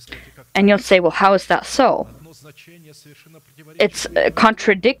 And you'll say, well, how is that so? It's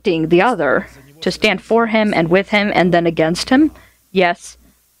contradicting the other, to stand for him and with him and then against him. Yes.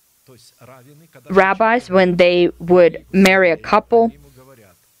 Rabbis, when they would marry a couple,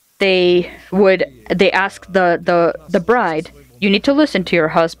 they ask the bride, you need to listen to your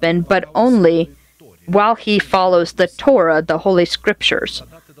husband, but only while he follows the Torah, the Holy Scriptures.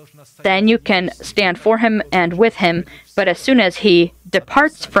 Then you can stand for him and with him, but as soon as he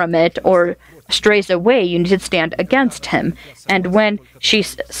departs from it or strays away, you need to stand against him. And when she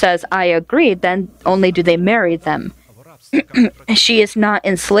says, I agree, then only do they marry them. She is not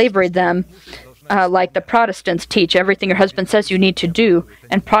in slavery them, like the Protestants teach. Everything your husband says you need to do,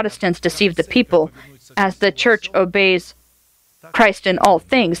 and Protestants deceive the people. as the church obeys Christ in all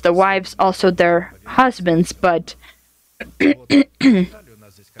things, the wives also their husbands, but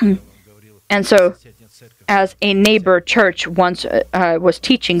and so as a neighbor church once was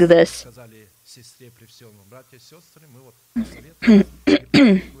teaching this,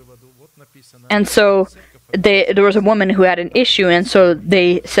 and so there was a woman who had an issue, and so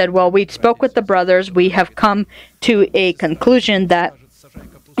they said, well, we spoke with the brothers, we have come to a conclusion that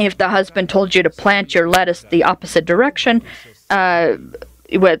if the husband told you to plant your lettuce the opposite direction,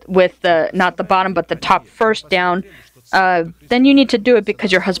 with the not the bottom but the top first down, then you need to do it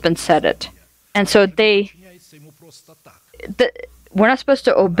because your husband said it. And so we're not supposed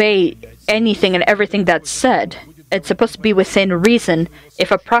to obey anything and everything that's said. It's supposed to be within reason.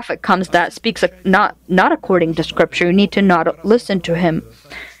 If a prophet comes that speaks not according to Scripture, you need to not listen to him.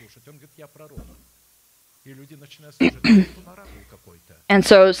 And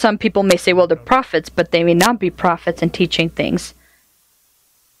so some people may say, well, they're prophets, but they may not be prophets in teaching things.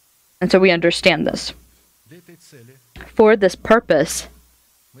 And so we understand this. For this purpose,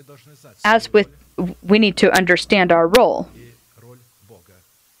 we need to understand our role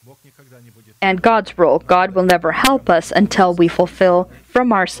and God's role. God will never help us until we fulfill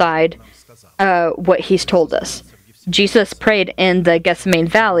from our side what He's told us. Jesus prayed in the Gethsemane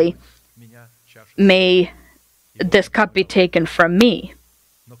Valley, may this cup be taken from me.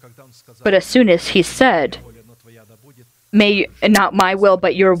 But as soon as He said, may not my will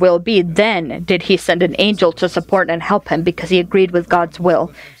but your will be, then did He send an angel to support and help Him, because He agreed with God's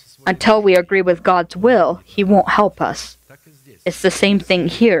will. Until we agree with God's will, He won't help us. It's the same thing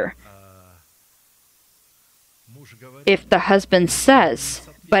here. If the husband says,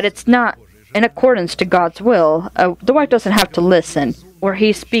 but it's not in accordance to God's will, the wife doesn't have to listen, or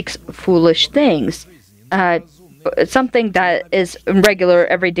he speaks foolish things, something that is in regular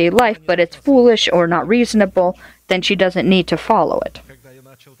everyday life, but it's foolish or not reasonable, then she doesn't need to follow it.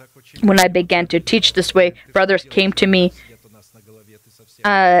 When I began to teach this way, brothers came to me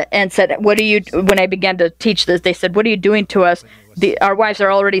and said, when I began to teach this, they said, what are you doing to us? Our wives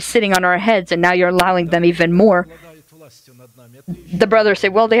are already sitting on our heads, and now you're allowing them even more. The brothers say,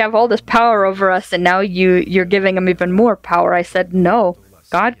 well, they have all this power over us, and now you're giving them even more power. I said, no,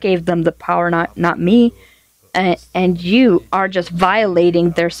 God gave them the power, not me. And you are just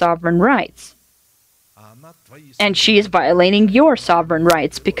violating their sovereign rights. And she is violating your sovereign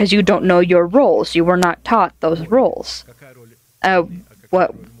rights because you don't know your roles. You were not taught those roles.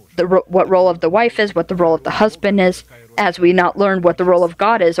 What role of the wife is, what the role of the husband is. As we not learn what the role of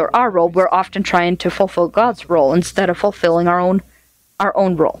God is or our role, we're often trying to fulfill God's role instead of fulfilling our own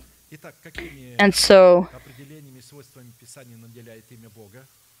role. And so,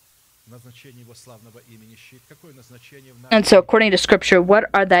 according to Scripture, what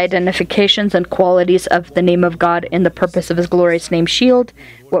are the identifications and qualities of the name of God in the purpose of His glorious name shield?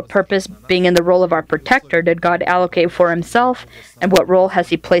 What purpose, being in the role of our protector, did God allocate for Himself? And what role has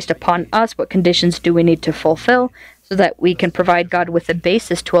He placed upon us? What conditions do we need to fulfill so that we can provide God with a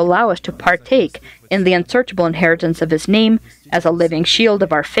basis to allow us to partake in the unsearchable inheritance of His name as a living shield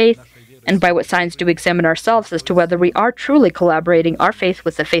of our faith? And by what signs do we examine ourselves as to whether we are truly collaborating our faith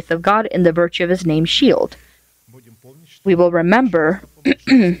with the faith of God in the virtue of His name shield? We will remember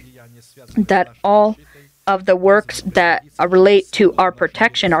that all of the works that relate to our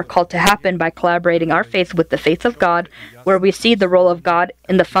protection are called to happen by collaborating our faith with the faith of God, where we see the role of God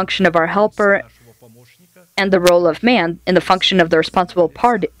in the function of our helper and the role of man in the function of the responsible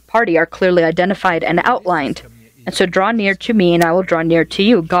party are clearly identified and outlined. And so draw near to me, and I will draw near to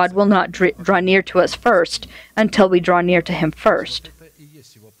you. God will not draw near to us first until we draw near to Him first.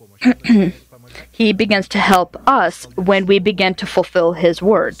 He begins to help us when we begin to fulfill His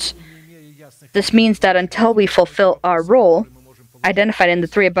words. This means that until we fulfill our role, identified in the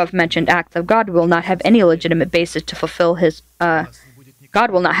three above-mentioned acts of God, we will not have any legitimate basis to fulfill His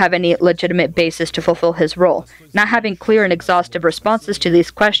God will not have any legitimate basis to fulfill His role. Not having clear and exhaustive responses to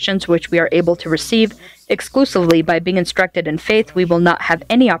these questions, which we are able to receive exclusively by being instructed in faith, we will not have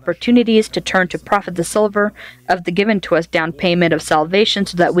any opportunities to turn to profit the silver of the given to us down payment of salvation,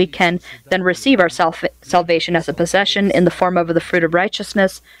 so that we can then receive our salvation as a possession in the form of the fruit of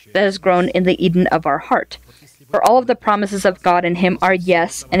righteousness that has grown in the Eden of our heart. For all of the promises of God in Him are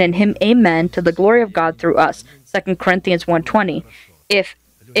yes, and in Him amen, to the glory of God through us. 2 Corinthians 1:20. If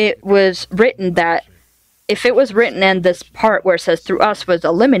it was written and this part where it says through us was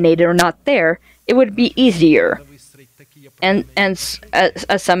eliminated or not there, it would be easier. And as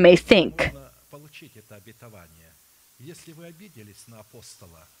some may think.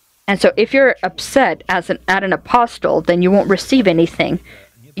 And so if you're upset at an apostle, then you won't receive anything.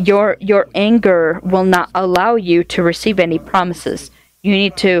 your anger will not allow you to receive any promises. You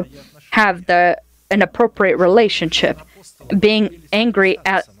need to have an appropriate relationship. Being angry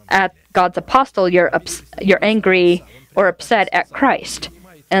at God's apostle, you're angry or upset at Christ.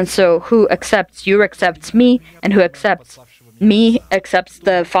 And so who accepts you accepts me, and who accepts me accepts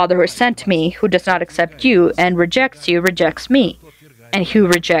the Father who sent me. Who does not accept you and rejects you rejects me. And who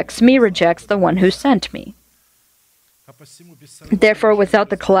rejects me rejects the one who sent me. Therefore, without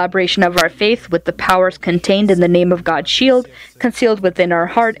the collaboration of our faith with the powers contained in the name of God's shield, concealed within our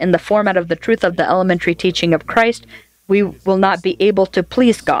heart in the format of the truth of the elementary teaching of Christ, we will not be able to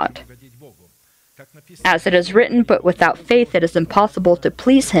please God. As it is written, but without faith it is impossible to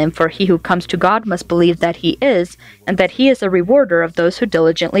please him, for he who comes to God must believe that he is, and that he is a rewarder of those who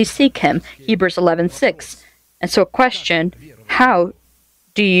diligently seek him. Hebrews 11:6. And so question, how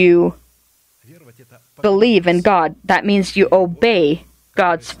do you believe in God? That means you obey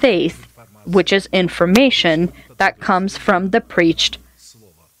God's faith, which is information that comes from the preached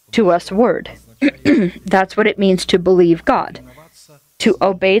to us word. That's what it means to believe God, to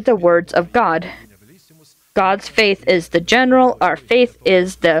obey the words of God. God's faith is the general, our faith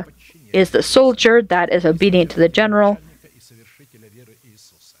is the soldier that is obedient to the general.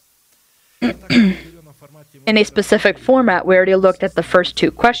 In a specific format, we already looked at the first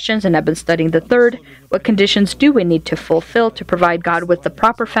two questions and have been studying the third. What conditions do we need to fulfill to provide God with the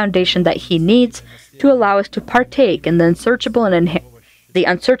proper foundation that he needs to allow us to partake in the unsearchable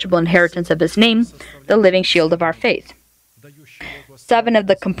inheritance of his name, the living shield of our faith? 7 of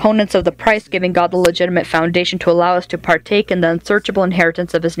the components of the price giving God the legitimate foundation to allow us to partake in the unsearchable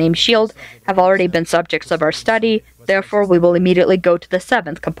inheritance of his name shield have already been subjects of our study. Therefore, we will immediately go to the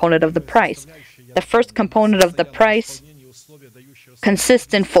 7th component of the price. The first component of the price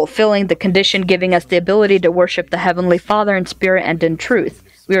consists in fulfilling the condition giving us the ability to worship the Heavenly Father in spirit and in truth.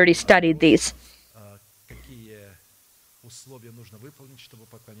 We already studied these.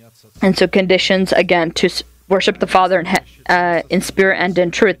 And so conditions, again, to worship the Father in spirit and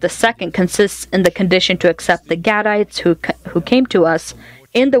in truth. The second consists in the condition to accept the Gadites who came to us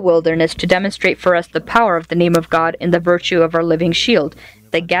in the wilderness to demonstrate for us the power of the name of God in the virtue of our living shield.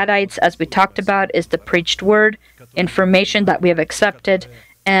 The Gadites, as we talked about, is the preached word, information that we have accepted,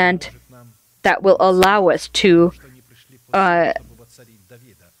 and that will allow us to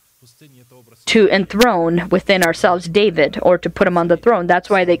enthrone within ourselves David, or to put him on the throne. That's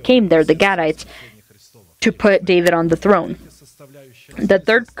why they came there, the Gadites, to put David on the throne. The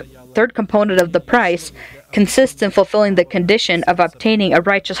third component of the price consists in fulfilling the condition of obtaining a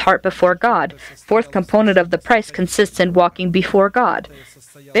righteous heart before God. Fourth component of the price consists in walking before God.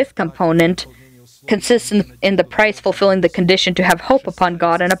 Fifth component consists in the price fulfilling the condition to have hope upon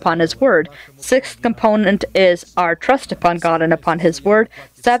God and upon his word. Sixth component is our trust upon God and upon his word.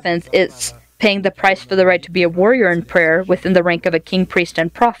 Seventh is paying the price for the right to be a warrior in prayer within the rank of a king, priest,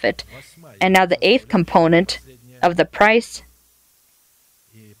 and prophet. And now the 8th component of the price,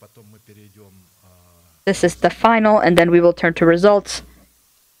 this is the final, and then we will turn to results,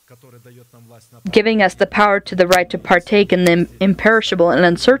 giving us the power to the right to partake in the imperishable and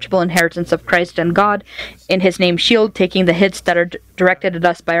unsearchable inheritance of Christ and God in his name shield, taking the hits that are directed at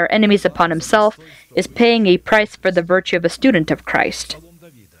us by our enemies upon himself, is paying a price for the virtue of a student of Christ.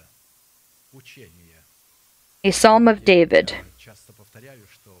 A Psalm of David.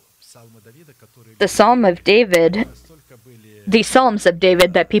 The Psalms of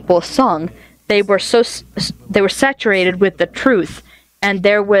David that people sung, they were saturated with the truth, and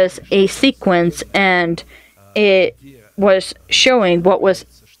there was a sequence, and it was showing what was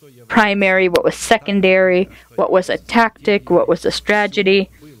primary, what was secondary, what was a tactic, what was a strategy.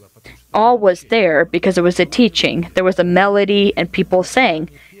 All was there because it was a teaching. There was a melody, and people sang,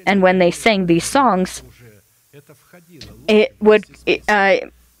 and when they sang these songs, they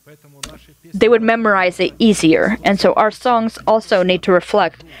would memorize it easier. And so our songs also need to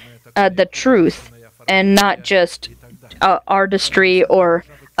reflect the truth and not just artistry or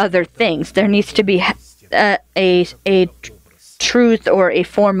other things. There needs to be a truth or a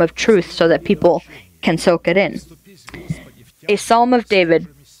form of truth so that people can soak it in. A Psalm of David.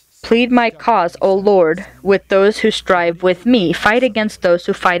 Plead my cause, O Lord, with those who strive with me. Fight against those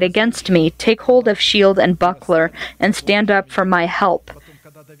who fight against me. Take hold of shield and buckler, and stand up for my help.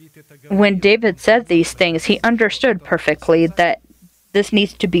 When David said these things, he understood perfectly that this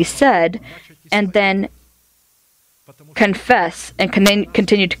needs to be said, and then confess and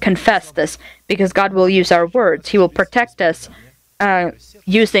continue to confess this, because God will use our words. He will protect us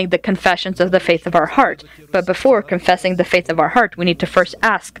using the confessions of the faith of our heart. But before confessing the faith of our heart, we need to first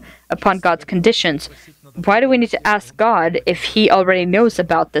ask upon God's conditions. why do we need to ask God if He already knows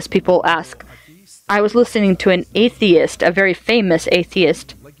about this? People ask. I was listening to an atheist, a very famous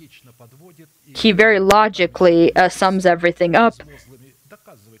atheist. He very logically sums everything up,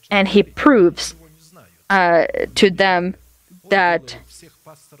 and he proves to them that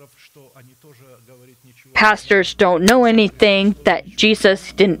pastors don't know anything, that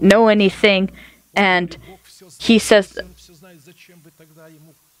Jesus didn't know anything, and he says,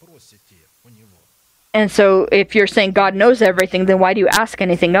 and so if you're saying God knows everything, then why do you ask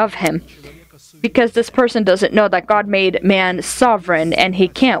anything of Him? Because this person doesn't know that God made man sovereign, and he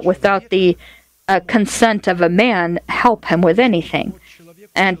can't, without the consent of a man, help him with anything.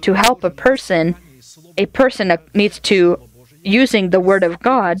 And to help a person needs to, using the Word of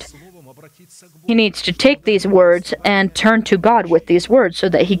God, he needs to take these words and turn to God with these words so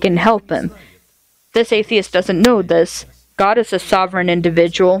that he can help him. This atheist doesn't know this. God is a sovereign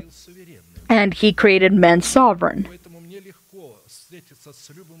individual, and He created men sovereign.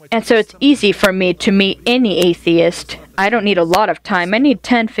 And so it's easy for me to meet any atheist. I don't need a lot of time. I need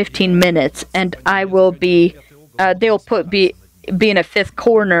 10-15 minutes, and I will be, they'll be in a fifth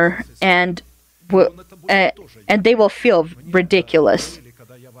corner, and they will feel ridiculous.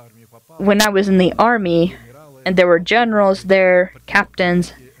 When I was in the army, and there were generals there,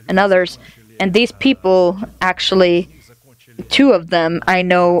 captains, and others, and these people actually, two of them I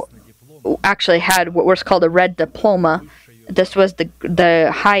know actually had what was called a red diploma. This was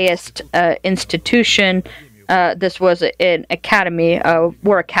the highest institution. This was an academy, a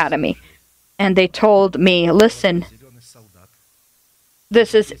war academy. And they told me, listen,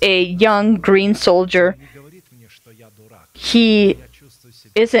 this is a young green soldier. He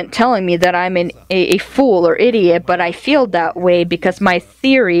isn't telling me that I'm a fool or idiot, but I feel that way because my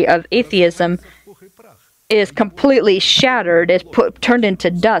theory of atheism is completely shattered, is turned into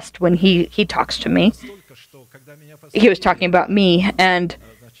dust when he talks to me. He was talking about me, and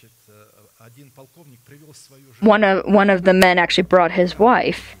one of the men actually brought his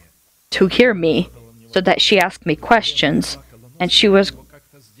wife to hear me, so that she asked me questions, and she was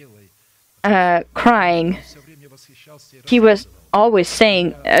crying. He was always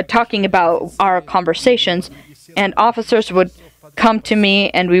saying, talking about our conversations, and officers would come to me,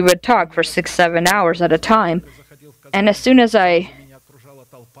 and we would talk for 6-7 hours at a time. And as soon as I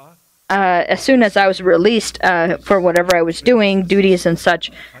was released for whatever I was doing, duties and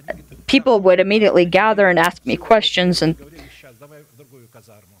such, people would immediately gather and ask me questions, and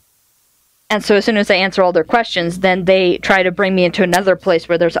so as soon as I answer all their questions, then they try to bring me into another place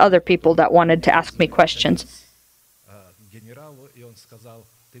where there's other people that wanted to ask me questions.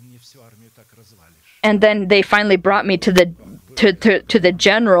 And then they finally brought me to the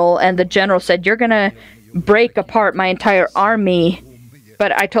general, and the general said, "You're gonna break apart my entire army."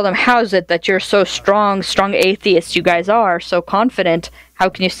 But I told him, "How is it that you're so strong atheists you guys are, so confident? How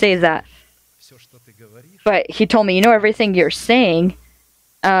can you say that?" But he told me, everything you're saying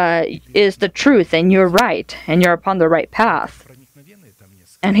is the truth, and you're right, and you're upon the right path.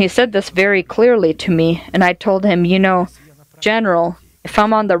 And he said this very clearly to me, and I told him, General, if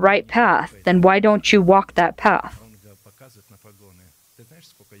I'm on the right path, then why don't you walk that path?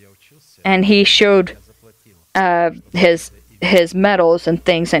 And he showed his medals and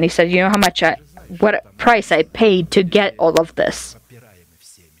things, and he said, what price I paid to get all of this?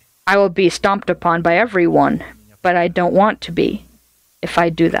 I will be stomped upon by everyone, but I don't want to be if I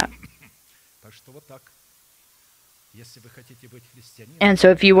do that. And so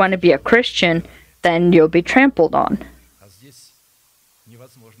if you want to be a Christian, then you'll be trampled on.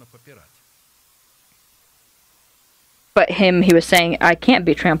 But he was saying, I can't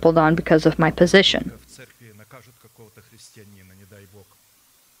be trampled on because of my position.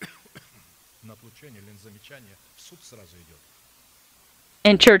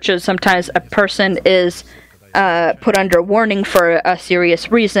 In churches, sometimes a person is put under warning for a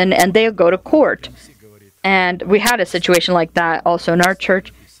serious reason, and they'll go to court. And we had a situation like that also in our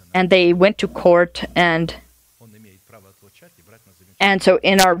church, and they went to court, and so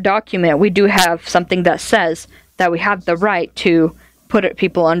in our document, we do have something that says that we have the right to put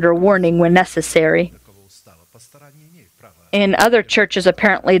people under warning when necessary. In other churches,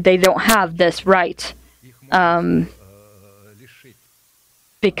 apparently, they don't have this right,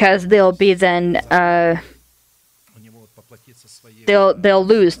 because they'll be then they'll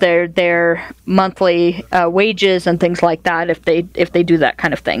lose their monthly wages and things like that if they do that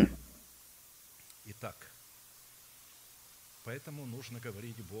kind of thing.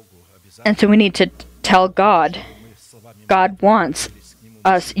 And so we need to tell God. God wants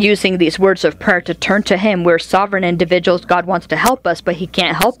us using these words of prayer to turn to Him. We're sovereign individuals. God wants to help us, but He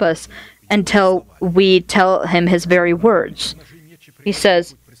can't help us until we tell him his very words. He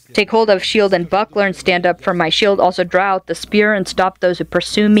says, "Take hold of shield and buckler and stand up for my shield. Also draw out the spear and stop those who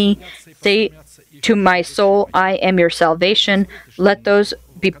pursue me. Say to my soul, I am your salvation. Let those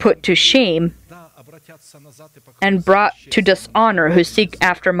be put to shame and brought to dishonor who seek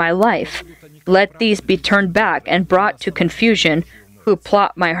after my life. Let these be turned back and brought to confusion who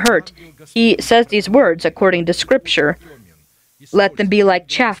plot my hurt." He says these words according to Scripture. "Let them be like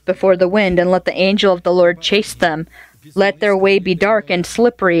chaff before the wind, and let the angel of the Lord chase them. Let their way be dark and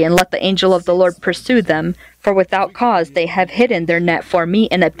slippery, and let the angel of the Lord pursue them. For without cause they have hidden their net for me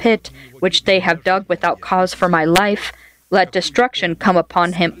in a pit, which they have dug without cause for my life. Let destruction come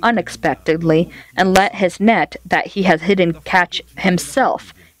upon him unexpectedly, and let his net that he has hidden catch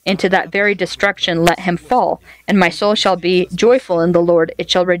himself. Into that very destruction let him fall. And my soul shall be joyful in the Lord. It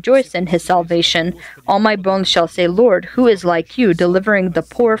shall rejoice in his salvation. All my bones shall say, Lord, who is like you, delivering the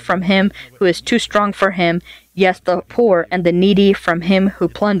poor from him who is too strong for him, yes, the poor and the needy from him who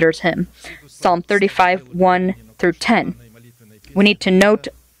plunders him." Psalm 35, 1 through 10. We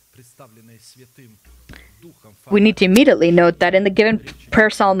need to immediately note that in the given prayer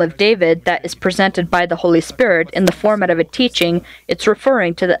psalm of David that is presented by the Holy Spirit in the format of a teaching, it's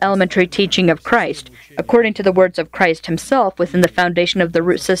referring to the elementary teaching of Christ. According to the words of Christ himself, within the foundation of the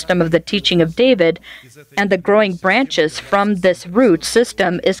root system of the teaching of David, and the growing branches from this root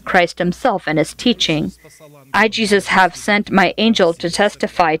system is Christ himself and his teaching. "I, Jesus, have sent my angel to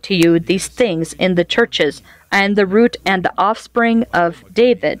testify to you these things in the churches. I am the root and the offspring of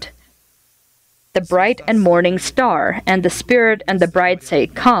David, the bright and morning star. And the Spirit and the bride say,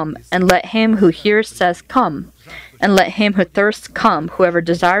 Come. And let him who hears says, Come. And let him who thirsts come. Whoever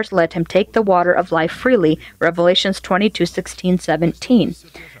desires, let him take the water of life freely." Revelations 22:16, 17.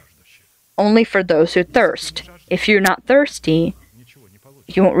 Only for those who thirst. If you're not thirsty,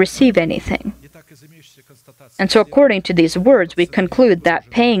 you won't receive anything. And so according to these words, we conclude that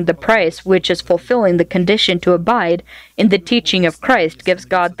paying the price, which is fulfilling the condition to abide in the teaching of Christ, gives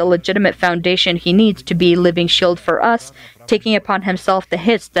God the legitimate foundation he needs to be a living shield for us, taking upon himself the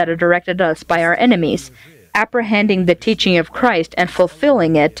hits that are directed at us by our enemies. Apprehending the teaching of Christ and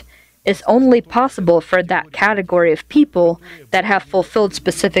fulfilling it is only possible for that category of people that have fulfilled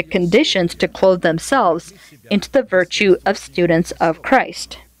specific conditions to clothe themselves into the virtue of students of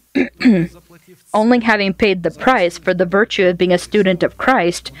Christ. Only having paid the price for the virtue of being a student of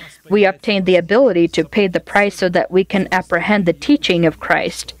Christ, we obtain the ability to pay the price so that we can apprehend the teaching of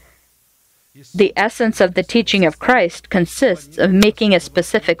Christ. The essence of the teaching of Christ consists of making a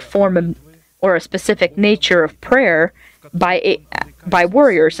specific form of, or a specific nature of prayer by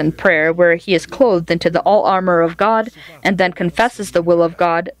warriors in prayer, where he is clothed into the all armor of God and then confesses the will of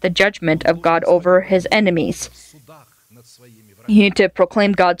God, the judgment of God over his enemies. You need to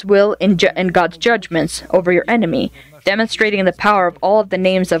proclaim God's will and God's judgments over your enemy. Demonstrating the power of all of the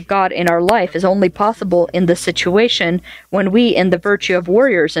names of God in our life is only possible in this situation when we, in the virtue of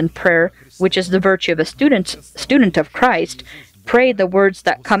warriors in prayer, which is the virtue of a student of Christ, pray the words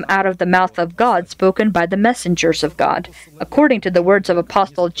that come out of the mouth of God, spoken by the messengers of God. According to the words of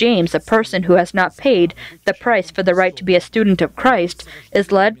Apostle James, a person who has not paid the price for the right to be a student of Christ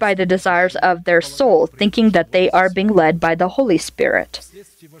is led by the desires of their soul, thinking that they are being led by the Holy Spirit.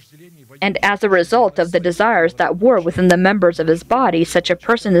 And as a result of the desires that war within the members of his body, such a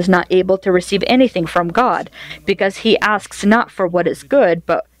person is not able to receive anything from God, because he asks not for what is good,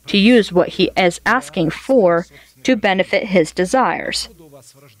 but to use what he is asking for to benefit his desires.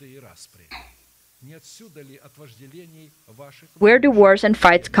 Where do wars and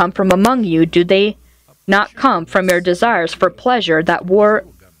fights come from among you? Do they not come from your desires for pleasure that war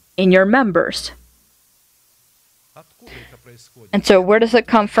in your members? And so where does it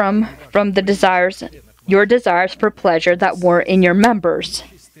come from? From the desires, your desires for pleasure that war in your members.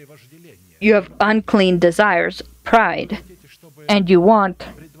 You have unclean desires, pride, and you want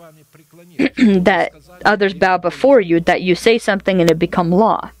that others bow before you, that you say something and it become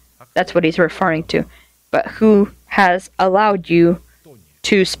law. That's what he's referring to. But who has allowed you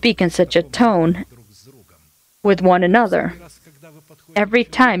to speak in such a tone with one another? Every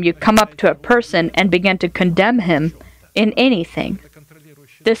time you come up to a person and begin to condemn him in anything,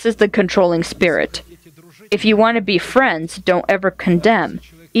 this is the controlling spirit. If you want to be friends, don't ever condemn.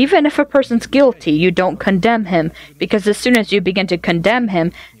 Even if a person's guilty, you don't condemn him, because as soon as you begin to condemn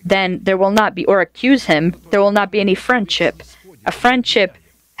him, then there will not be, or accuse him, there will not be any friendship. A friendship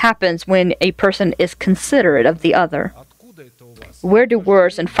happens when a person is considerate of the other. Where do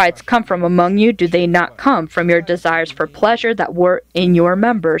wars and fights come from among you? Do they not come from your desires for pleasure that were in your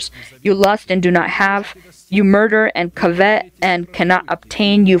members? You lust and do not have. You murder and covet and cannot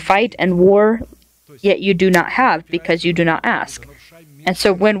obtain. You fight and war, yet you do not have, because you do not ask. And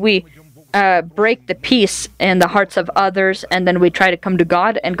so when we break the peace in the hearts of others, and then we try to come to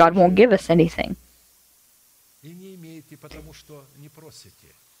God, and God won't give us anything.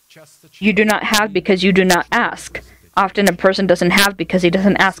 You do not have because you do not ask. Often a person doesn't have because he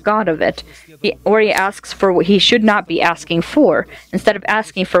doesn't ask God of it. He asks for what he should not be asking for. Instead of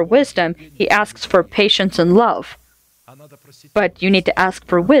asking for wisdom, he asks for patience and love. But you need to ask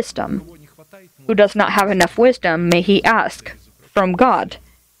for wisdom. Who does not have enough wisdom, may he ask from God.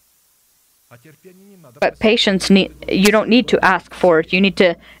 But patience, you don't need to ask for it. You need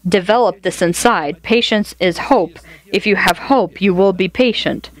to develop this inside. Patience is hope. If you have hope, you will be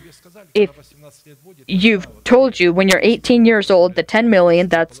patient. If you've told you when you're 18 years old, the 10 million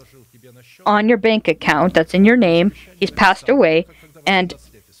that's on your bank account, that's in your name, he's passed away, and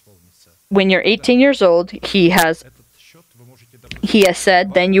when you're 18 years old, he has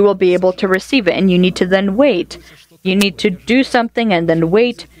said, then you will be able to receive it, and you need to then wait. You need to do something and then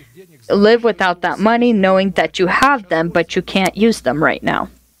wait. Live without that money, knowing that you have them, but you can't use them right now.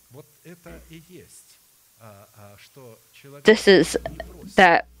 This is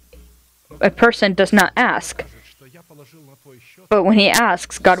that a person does not ask. But when he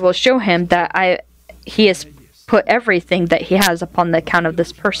asks, God will show him that he has put everything that he has upon the account of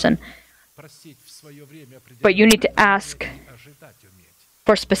this person. But you need to ask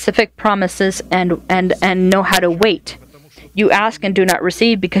for specific promises and know how to wait. You ask and do not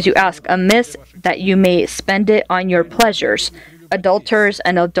receive because you ask amiss, that you may spend it on your pleasures. Adulterers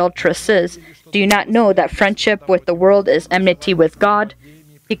and adulteresses, do you not know that friendship with the world is enmity with God?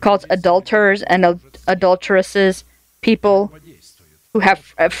 He calls adulterers and adulteresses people who have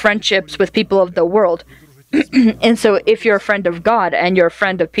friendships with people of the world. And so if you're a friend of God and you're a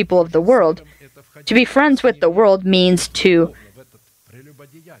friend of people of the world, to be friends with the world means to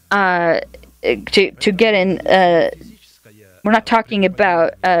get in... we're not talking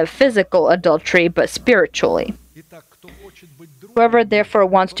about physical adultery, but spiritually. Whoever therefore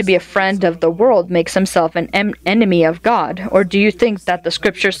wants to be a friend of the world makes himself an enemy of God. Or do you think that the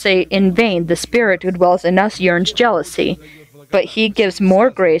scriptures say in vain, the Spirit who dwells in us yearns jealousy? But he gives more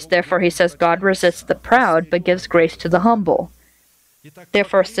grace, therefore he says, God resists the proud, but gives grace to the humble.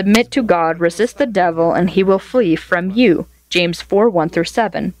 Therefore submit to God, resist the devil, and he will flee from you. James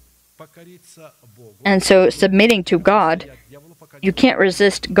 4:1-7. And so submitting to God, you can't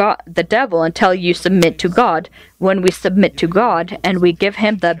resist God, the devil, until you submit to God. When we submit to God and we give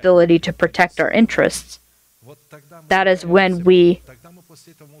him the ability to protect our interests, that is when we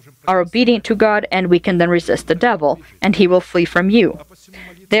are obedient to God, and we can then resist the devil, and he will flee from you.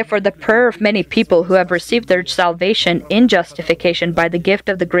 Therefore, the prayer of many people who have received their salvation in justification by the gift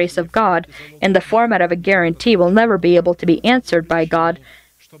of the grace of God in the format of a guarantee will never be able to be answered by God,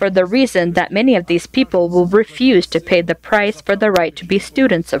 for the reason that many of these people will refuse to pay the price for the right to be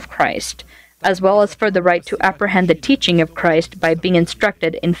students of Christ, as well as for the right to apprehend the teaching of Christ by being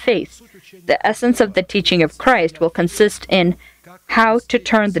instructed in faith. The essence of the teaching of Christ will consist in how to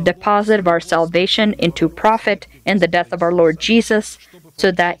turn the deposit of our salvation into profit in the death of our Lord Jesus,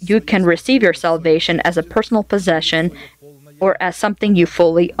 so that you can receive your salvation as a personal possession or as something you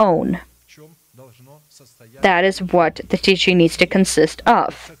fully own. That is what the teaching needs to consist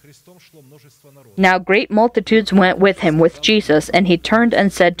of. Now great multitudes went with him, with Jesus, and he turned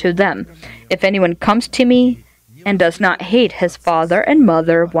and said to them, if anyone comes to me and does not hate his father and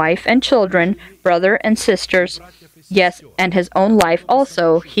mother, wife and children, brother and sisters, yes, and his own life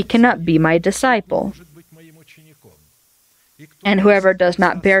also, he cannot be my disciple. And whoever does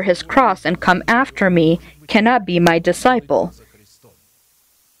not bear his cross and come after me cannot be my disciple.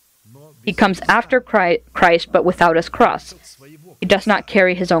 He comes after Christ, but without his cross. He does not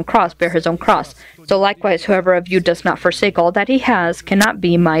carry his own cross, bear his own cross. So likewise, whoever of you does not forsake all that he has cannot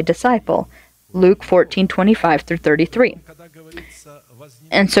be my disciple. Luke 14:25-33.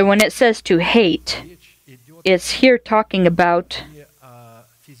 And so when it says to hate, it's here talking about,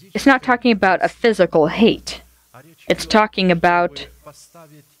 it's not talking about a physical hate. It's talking about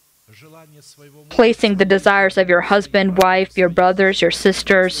placing the desires of your husband, wife, your brothers, your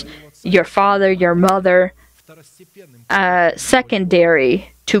sisters, your father, your mother,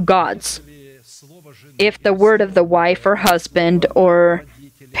 secondary to God's. If the word of the wife or husband or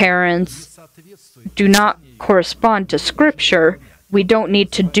parents do not correspond to Scripture, we don't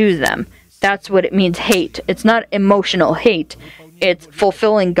need to do them. That's what it means, hate. It's not emotional hate. It's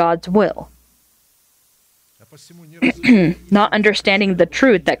fulfilling God's will. not understanding the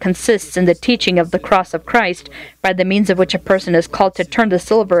truth that consists in the teaching of the cross of Christ, by the means of which a person is called to turn the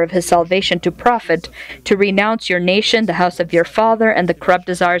silver of his salvation to profit, to renounce your nation, the house of your father, and the corrupt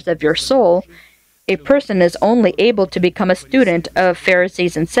desires of your soul, a person is only able to become a student of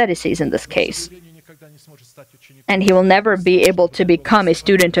Pharisees and Sadducees in this case. And he will never be able to become a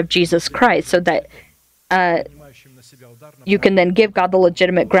student of Jesus Christ, so that you can then give God the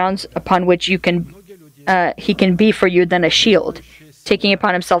legitimate grounds upon which he can be for you then a shield, taking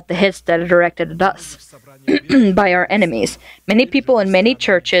upon himself the hits that are directed at us by our enemies. Many people in many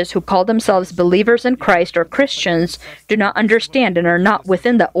churches who call themselves believers in Christ or Christians do not understand and are not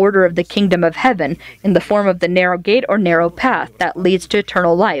within the order of the kingdom of heaven in the form of the narrow gate or narrow path that leads to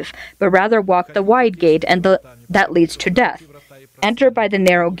eternal life, but rather walk the wide gate and that leads to death. Enter by the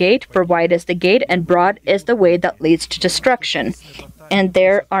narrow gate, for wide is the gate and broad is the way that leads to destruction, and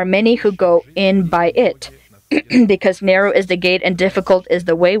there are many who go in by it. Because narrow is the gate and difficult is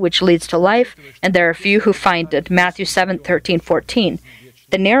the way which leads to life, and there are few who find it. Matthew 7:13-14.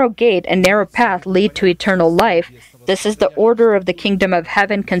 The narrow gate and narrow path lead to eternal life. This is the order of the kingdom of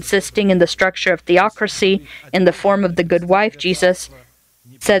heaven, consisting in the structure of theocracy in the form of the good wife. Jesus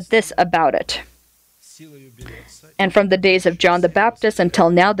said this about it. And from the days of John the Baptist until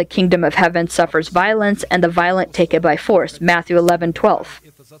now, the kingdom of heaven suffers violence, and the violent take it by force. Matthew 11:12.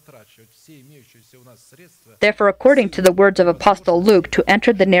 Therefore, according to the words of Apostle Luke, to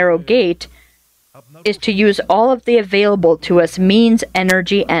enter the narrow gate is to use all of the available to us means,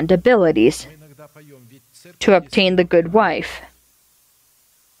 energy, and abilities to obtain the good wife.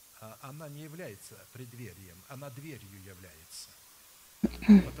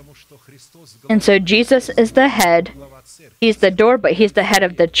 And so Jesus is the head. He's the door, but he's the head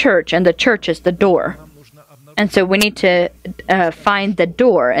of the church, and the church is the door. And so we need to find the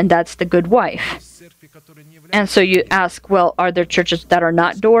door, and that's the good wife. And so you ask, well, are there churches that are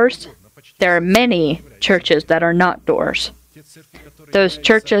not doors? There are many churches that are not doors. Those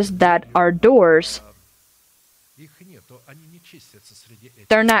churches that are doors,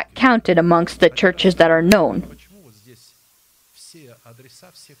 they're not counted amongst the churches that are known.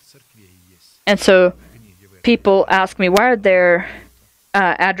 And so people ask me, why are there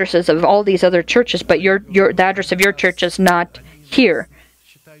addresses of all these other churches, but the address of your church is not here?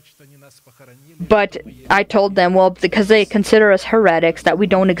 But I told them, well, because they consider us heretics, that we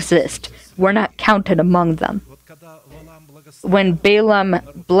don't exist. We're not counted among them. When Balaam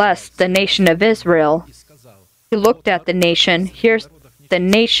blessed the nation of Israel, he looked at the nation. Here's the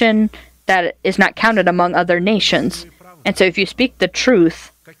nation that is not counted among other nations. And so if you speak the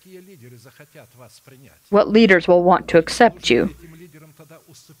truth, what leaders will want to accept you?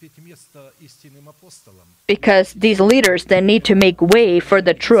 Because these leaders then need to make way for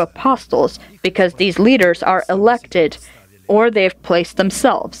the true apostles, because these leaders are elected, or they've placed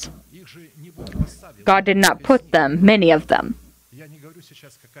themselves. God did not put them, many of them.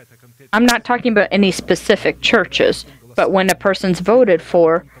 I'm not talking about any specific churches, but when a person's voted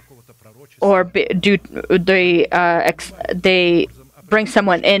for, or they bring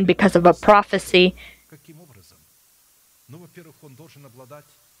someone in because of a prophecy,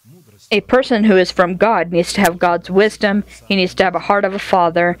 a person who is from God needs to have God's wisdom. He needs to have a heart of a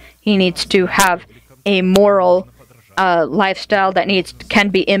father. He needs to have a moral lifestyle that can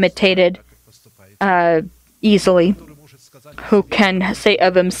be imitated easily. Who can say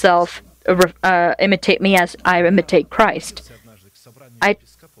of himself, imitate me as I imitate Christ. I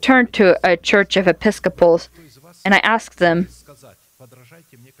turned to a church of Episcopals and I asked them,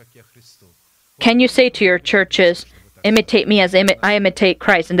 can you say to your churches, imitate me as I imitate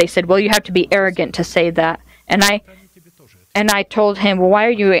Christ? And they said, well, you have to be arrogant to say that. And I told him, well, why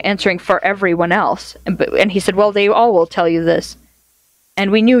are you answering for everyone else? And he said, well, they all will tell you this.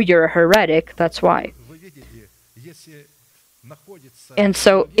 And we knew you're a heretic, that's why. And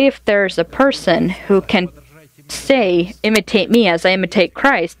so if there's a person who can say, imitate me as I imitate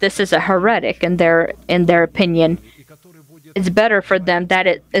Christ, this is a heretic in their opinion. It's better for them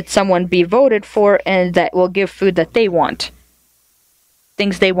that it's someone be voted for and that will give food that they want,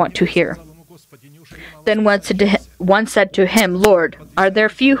 things they want to hear. Then one said to him, Lord, are there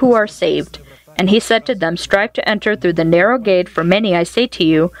few who are saved? And he said to them, strive to enter through the narrow gate, for many, I say to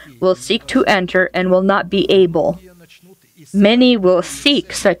you, will seek to enter and will not be able. Many will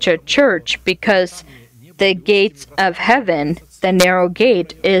seek such a church because the gates of heaven, the narrow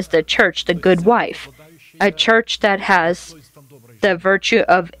gate, is the church, the good wife. A church that has the virtue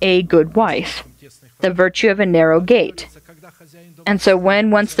of a good wife, the virtue of a narrow gate. And so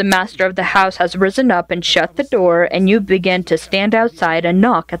once the master of the house has risen up and shut the door, and you begin to stand outside and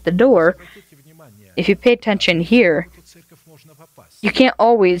knock at the door, if you pay attention here, you can't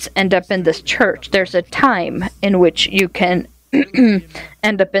always end up in this church. There's a time in which you can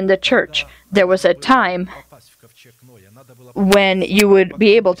end up in the church. There was a time when you would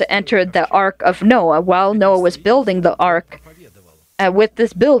be able to enter the Ark of Noah. While Noah was building the Ark, with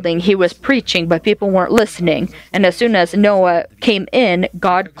this building, he was preaching, but people weren't listening. And as soon as Noah came in,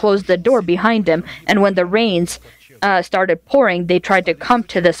 God closed the door behind him. And when the rains started pouring, they tried to come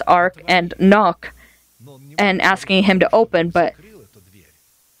to this ark and knock and asking him to open, but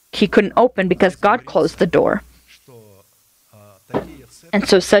he couldn't open because God closed the door. And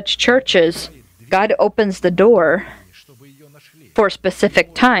so such churches, God opens the door for a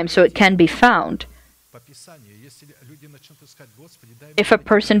specific time so it can be found. If a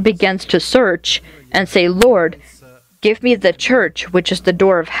person begins to search and say, Lord, give me the church which is the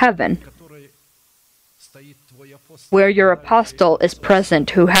door of heaven, where your apostle is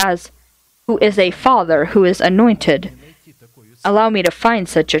present, who is a father, who is anointed, allow me to find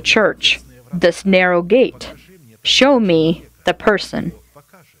such a church, this narrow gate. Show me the person,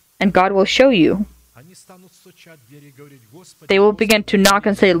 and God will show you. They will begin to knock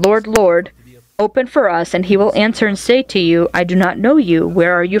and say, Lord, Lord, open for us, and he will answer and say to you, I do not know you.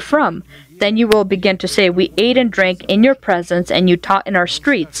 Where are you from? Then you will begin to say, we ate and drank in your presence, and you taught in our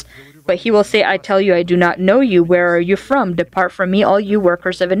streets. But he will say, I tell you, I do not know you. Where are you from? Depart from me, all you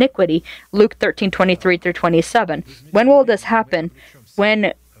workers of iniquity. Luke 13:23-27. When will this happen?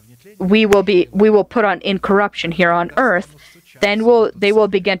 When we will put on incorruption here on earth, then they will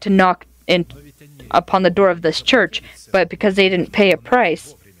begin to knock upon the door of this church. But because they didn't pay a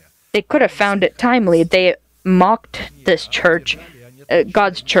price, they could have found it timely. They mocked this church,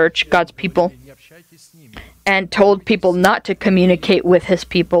 God's people, and told people not to communicate with his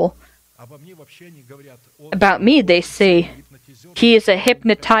people. About me, they say, he is a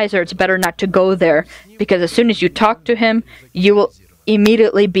hypnotizer, it's better not to go there, because as soon as you talk to him, you will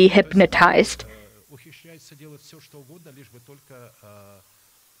immediately be hypnotized.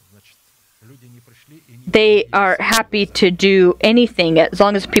 They are happy to do anything as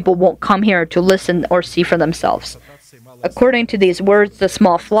long as people won't come here to listen or see for themselves. According to these words, the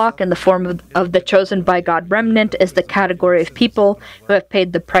small flock in the form of the chosen by God remnant is the category of people who have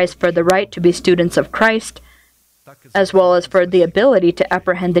paid the price for the right to be students of Christ, as well as for the ability to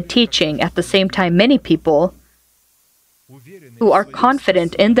apprehend the teaching. At the same time, many people who are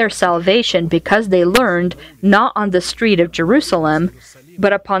confident in their salvation because they learned not on the street of Jerusalem,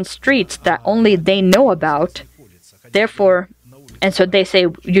 but upon streets that only they know about. Therefore, and so they say,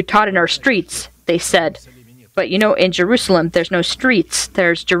 you taught in our streets, they said. But in Jerusalem, there's no streets.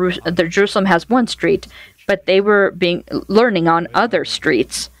 Jerusalem has one street, but they were learning on other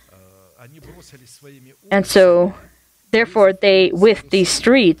streets. And so, therefore, they, with these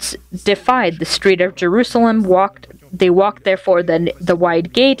streets, defied the street of Jerusalem, They walked, therefore, the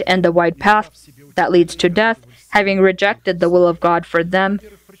wide gate and the wide path that leads to death, having rejected the will of God for them,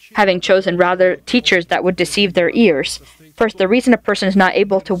 having chosen rather teachers that would deceive their ears. First, the reason a person is not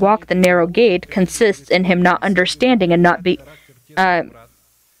able to walk the narrow gate consists in him not understanding and not being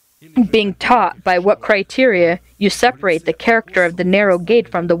taught by what criteria you separate the character of the narrow gate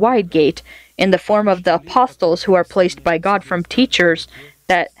from the wide gate, in the form of the apostles who are placed by God from teachers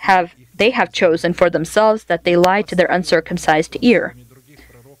that they have chosen for themselves, that they lie to their uncircumcised ear.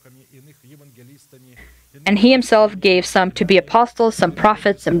 And he himself gave some to be apostles, some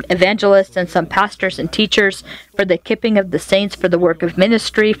prophets, some evangelists, and some pastors and teachers, for the equipping of the saints, for the work of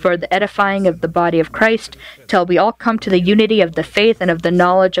ministry, for the edifying of the body of Christ, till we all come to the unity of the faith and of the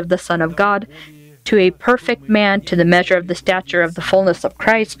knowledge of the Son of God, to a perfect man, to the measure of the stature of the fullness of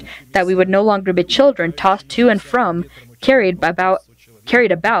Christ, that we would no longer be children, tossed to and from, carried about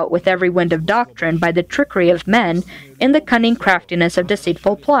with every wind of doctrine by the trickery of men, in the cunning craftiness of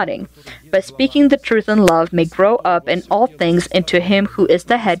deceitful plotting, but speaking the truth in love may grow up in all things into him who is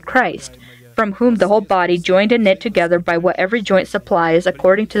the head, Christ, from whom the whole body, joined and knit together by what every joint supplies,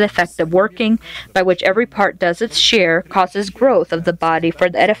 according to the effective working by which every part does its share, causes growth of the body for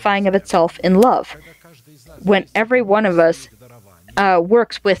the edifying of itself in love. When every one of us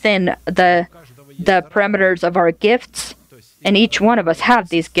works within the parameters of our gifts, and each one of us have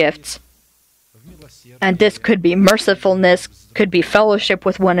these gifts, and this could be mercifulness, could be fellowship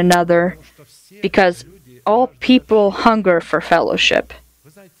with one another, because all people hunger for fellowship.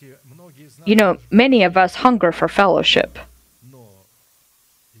 Many of us hunger for fellowship.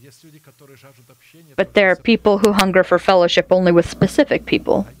 But there are people who hunger for fellowship only with specific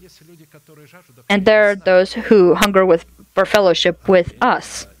people. And there are those who hunger for fellowship with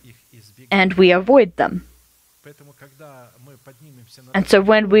us, and we avoid them. And so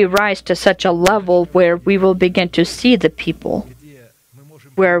when we rise to such a level where we will begin to see the people,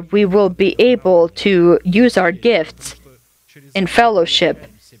 where we will be able to use our gifts in fellowship,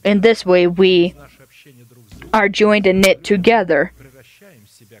 in this way we are joined and knit together.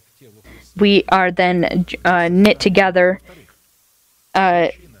 We are then knit together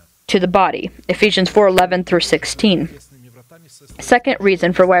to the body. Ephesians 4:11 through 16. Second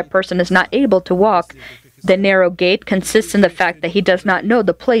reason for why a person is not able to walk the narrow gate consists in the fact that he does not know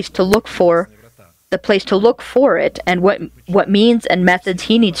the place to look for it, and what means and methods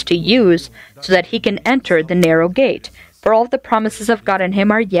he needs to use so that he can enter the narrow gate. For all of the promises of God in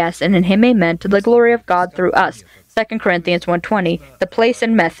him are yes, and in him amen, to the glory of God through us. 2 Corinthians 1:20. The place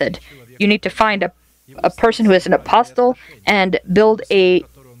and method. You need to find a person who is an apostle and build a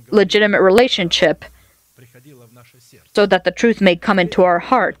legitimate relationship so that the truth may come into our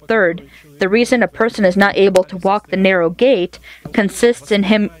heart. Third, the reason a person is not able to walk the narrow gate consists in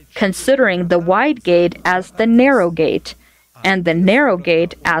him considering the wide gate as the narrow gate, and the narrow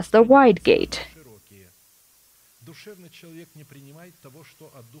gate as the wide gate.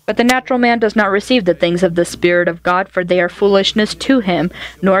 But the natural man does not receive the things of the Spirit of God, for they are foolishness to him,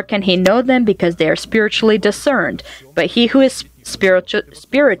 nor can he know them because they are spiritually discerned. But he who is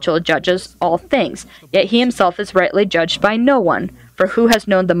spiritual judges all things, yet he himself is rightly judged by no one. For who has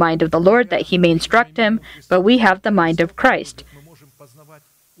known the mind of the Lord that he may instruct him? But we have the mind of Christ.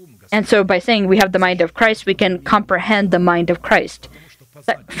 And so by saying we have the mind of Christ, we can comprehend the mind of Christ.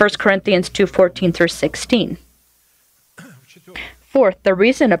 1 Corinthians 2:14 through 16. Fourth, the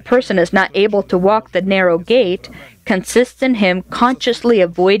reason a person is not able to walk the narrow gate consists in him consciously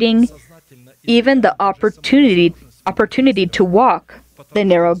avoiding even the opportunity to walk the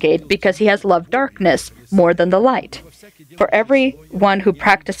narrow gate because he has loved darkness more than the light. For everyone who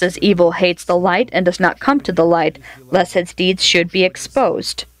practices evil hates the light and does not come to the light, lest his deeds should be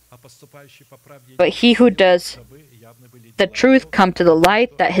exposed. But he who does the truth come to the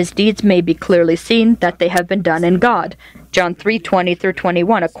light, that his deeds may be clearly seen, that they have been done in God. John 3:20 through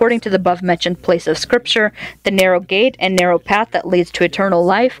 21. According to the above-mentioned place of Scripture, the narrow gate and narrow path that leads to eternal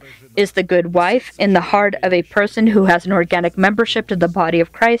life is the good wife in the heart of a person who has an organic membership to the body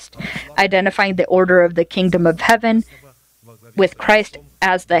of Christ, identifying the order of the kingdom of heaven with Christ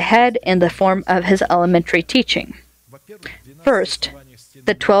as the head in the form of his elementary teaching. First,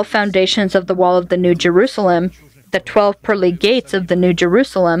 the 12 foundations of the wall of the New Jerusalem, the 12 pearly gates of the New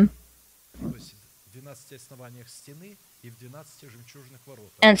Jerusalem.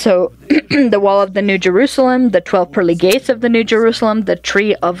 And so, the wall of the New Jerusalem, the 12 pearly gates of the New Jerusalem, the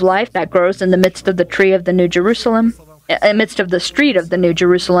tree of life that grows in the midst of the tree of the New Jerusalem, in the midst of the street of the New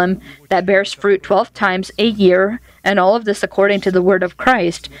Jerusalem, that bears fruit 12 times a year, and all of this according to the word of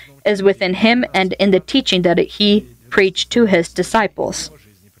Christ, is within him and in the teaching that he preached to his disciples.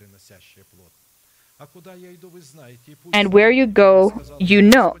 And where you go, you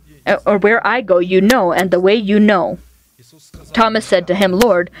know, or where I go, you know, and the way you know. Thomas said to him,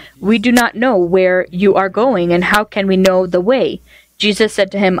 Lord, we do not know where you are going, and how can we know the way? Jesus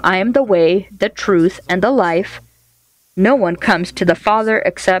said to him, I am the way, the truth, and the life. No one comes to the Father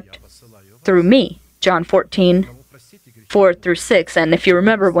except through me. John 14:4 through 6. And if you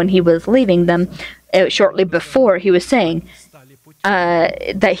remember when he was leaving them, shortly before, he was saying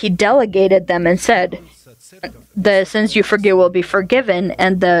that he delegated them and said, the sins you forgive will be forgiven,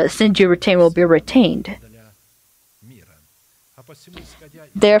 and the sins you retain will be retained.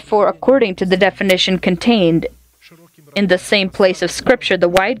 Therefore, according to the definition contained in the same place of Scripture, the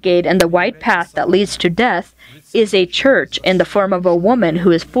wide gate and the wide path that leads to death is a church in the form of a woman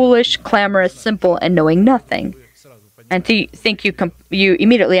who is foolish, clamorous, simple, and knowing nothing. And you think you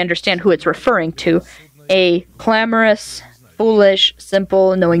immediately understand who it's referring to. A clamorous, foolish,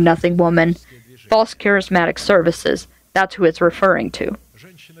 simple, knowing nothing woman. False charismatic services. That's who it's referring to.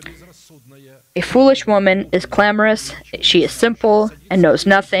 A foolish woman is clamorous, she is simple, and knows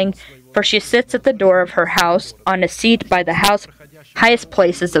nothing, for she sits at the door of her house on a seat by the highest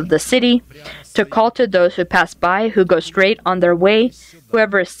places of the city, to call to those who pass by, who go straight on their way.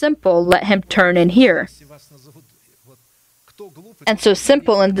 Whoever is simple, let him turn and hear. And so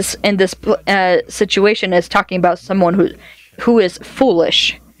simple in this situation is talking about someone who is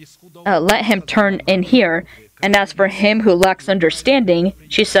foolish. Let him turn and hear. And as for him who lacks understanding,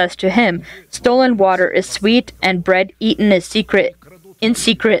 she says to him, stolen water is sweet, and bread eaten in secret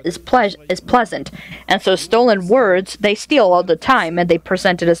is pleasant. And so stolen words, they steal all the time, and they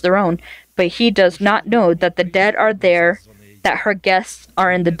present it as their own. But he does not know that the dead are there, that her guests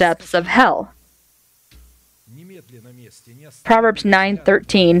are in the depths of hell. Proverbs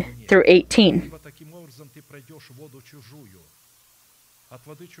 9:13 through 18. От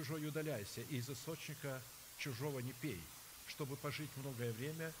воды чужой удаляйся, и из источника чужого не пей, чтобы пожить многое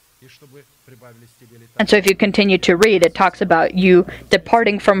время и чтобы прибавились тебе лета. And so if you continue to read, it talks about you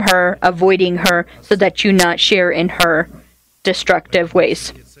departing from her, avoiding her, so that you not share in her destructive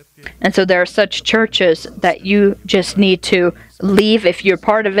ways. And so there are such churches that you just need to leave. If you're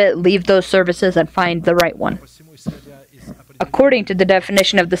part of it, leave those services and find the right one. According to the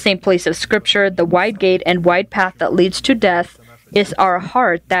definition of the same place of Scripture, the wide gate and wide path that leads to death is our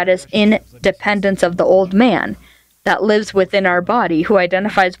heart that is in dependence of the old man, that lives within our body, who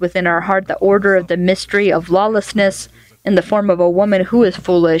identifies within our heart the order of the mystery of lawlessness in the form of a woman who is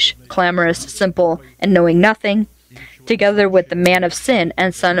foolish, clamorous, simple, and knowing nothing, together with the man of sin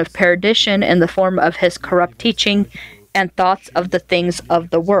and son of perdition in the form of his corrupt teaching and thoughts of the things of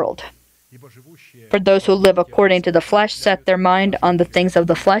the world. For those who live according to the flesh set their mind on the things of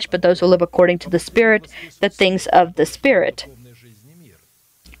the flesh, but those who live according to the Spirit, the things of the Spirit.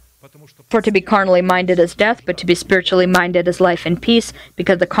 For to be carnally minded is death, but to be spiritually minded is life and peace,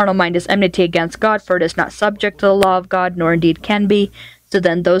 because the carnal mind is enmity against God, for it is not subject to the law of God, nor indeed can be. So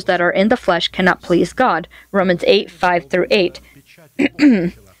then those that are in the flesh cannot please God. Romans 8:5-8.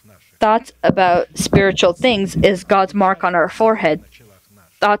 Thoughts about spiritual things is God's mark on our forehead.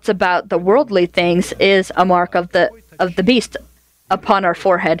 Thoughts about the worldly things is a mark of the beast upon our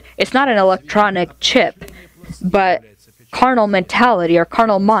forehead. It's not an electronic chip, but carnal mentality or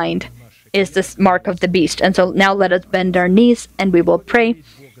carnal mind is this mark of the beast. And so now let us bend our knees and we will pray,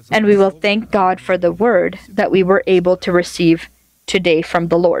 and we will thank God for the word that we were able to receive today from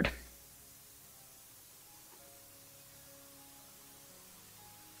the Lord.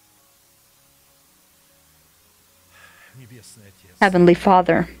 Heavenly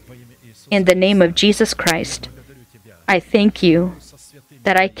Father, in the name of Jesus Christ, I thank you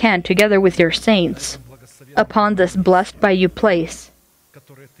that I can, together with your saints, upon this blessed by you place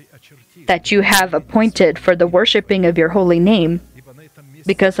that you have appointed for the worshiping of your holy name,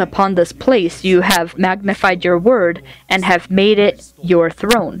 because upon this place you have magnified your word and have made it your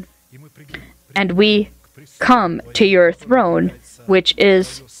throne. And we come to your throne, which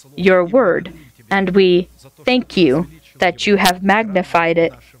is your word, and we thank you that you have magnified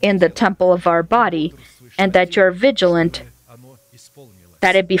it in the temple of our body, and that you are vigilant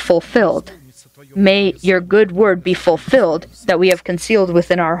that it be fulfilled. May your good word be fulfilled that we have concealed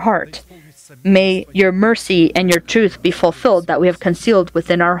within our heart. May your mercy and your truth be fulfilled that we have concealed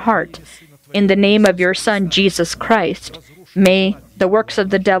within our heart. In the name of your Son, Jesus Christ, may the works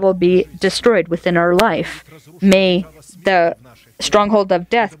of the devil be destroyed within our life. May the stronghold of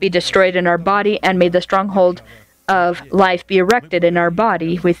death be destroyed in our body, and may the stronghold of life be erected in our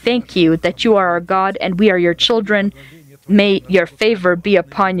body. We thank you that you are our God and we are your children. May your favor be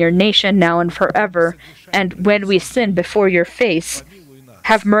upon your nation now and forever. And when we sin before your face,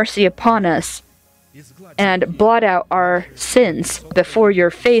 have mercy upon us and blot out our sins before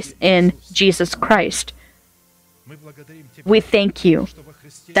your face in Jesus Christ. We thank you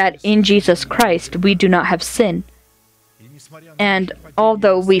that in Jesus Christ we do not have sin. And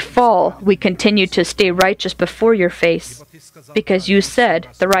although we fall, we continue to stay righteous before your face, because you said,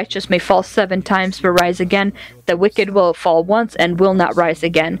 the righteous may fall 7 times but rise again, the wicked will fall once and will not rise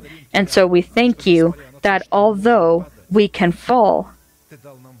again. And so we thank you that although we can fall,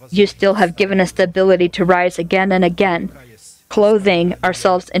 you still have given us the ability to rise again and again, clothing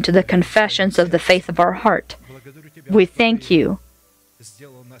ourselves into the confessions of the faith of our heart. We thank you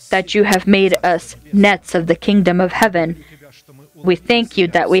that you have made us nets of the kingdom of heaven. We thank you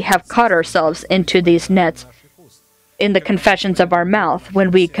that we have caught ourselves into these nets in the confessions of our mouth. When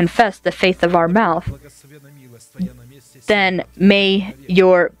we confess the faith of our mouth, then may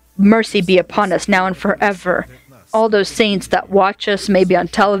your mercy be upon us now and forever. All those saints that watch us, maybe on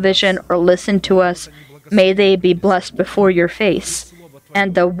television or listen to us, may they be blessed before your face.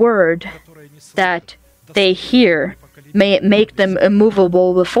 And the word that they hear, may it make them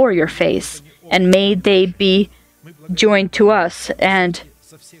immovable before your face. And may they be joined to us. And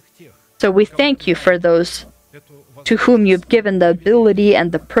so we thank you for those to whom you've given the ability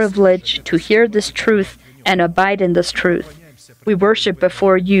and the privilege to hear this truth and abide in this truth. We worship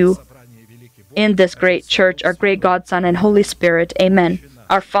before you in this great church, our great God, Son, and Holy Spirit. Amen.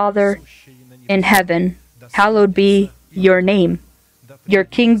 Our Father in heaven, hallowed be your name. Your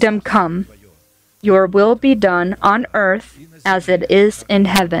kingdom come. Your will be done on earth as it is in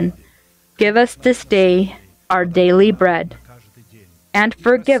heaven. Give us this day our daily bread, and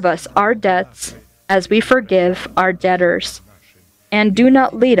forgive us our debts as we forgive our debtors. And do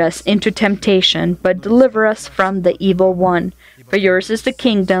not lead us into temptation, but deliver us from the evil one. For yours is the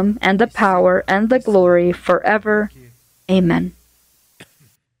kingdom, and the power, and the glory forever. Amen.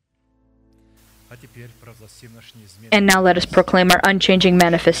 And now let us proclaim our unchanging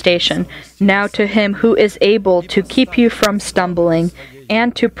manifestation. Now to him who is able to keep you from stumbling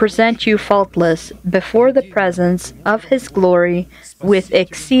and to present you faultless before the presence of his glory with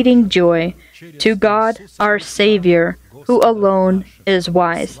exceeding joy, to God our Savior, who alone is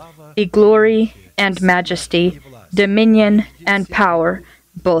wise, be glory and majesty, dominion and power,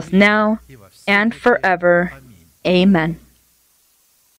 both now and forever. Amen.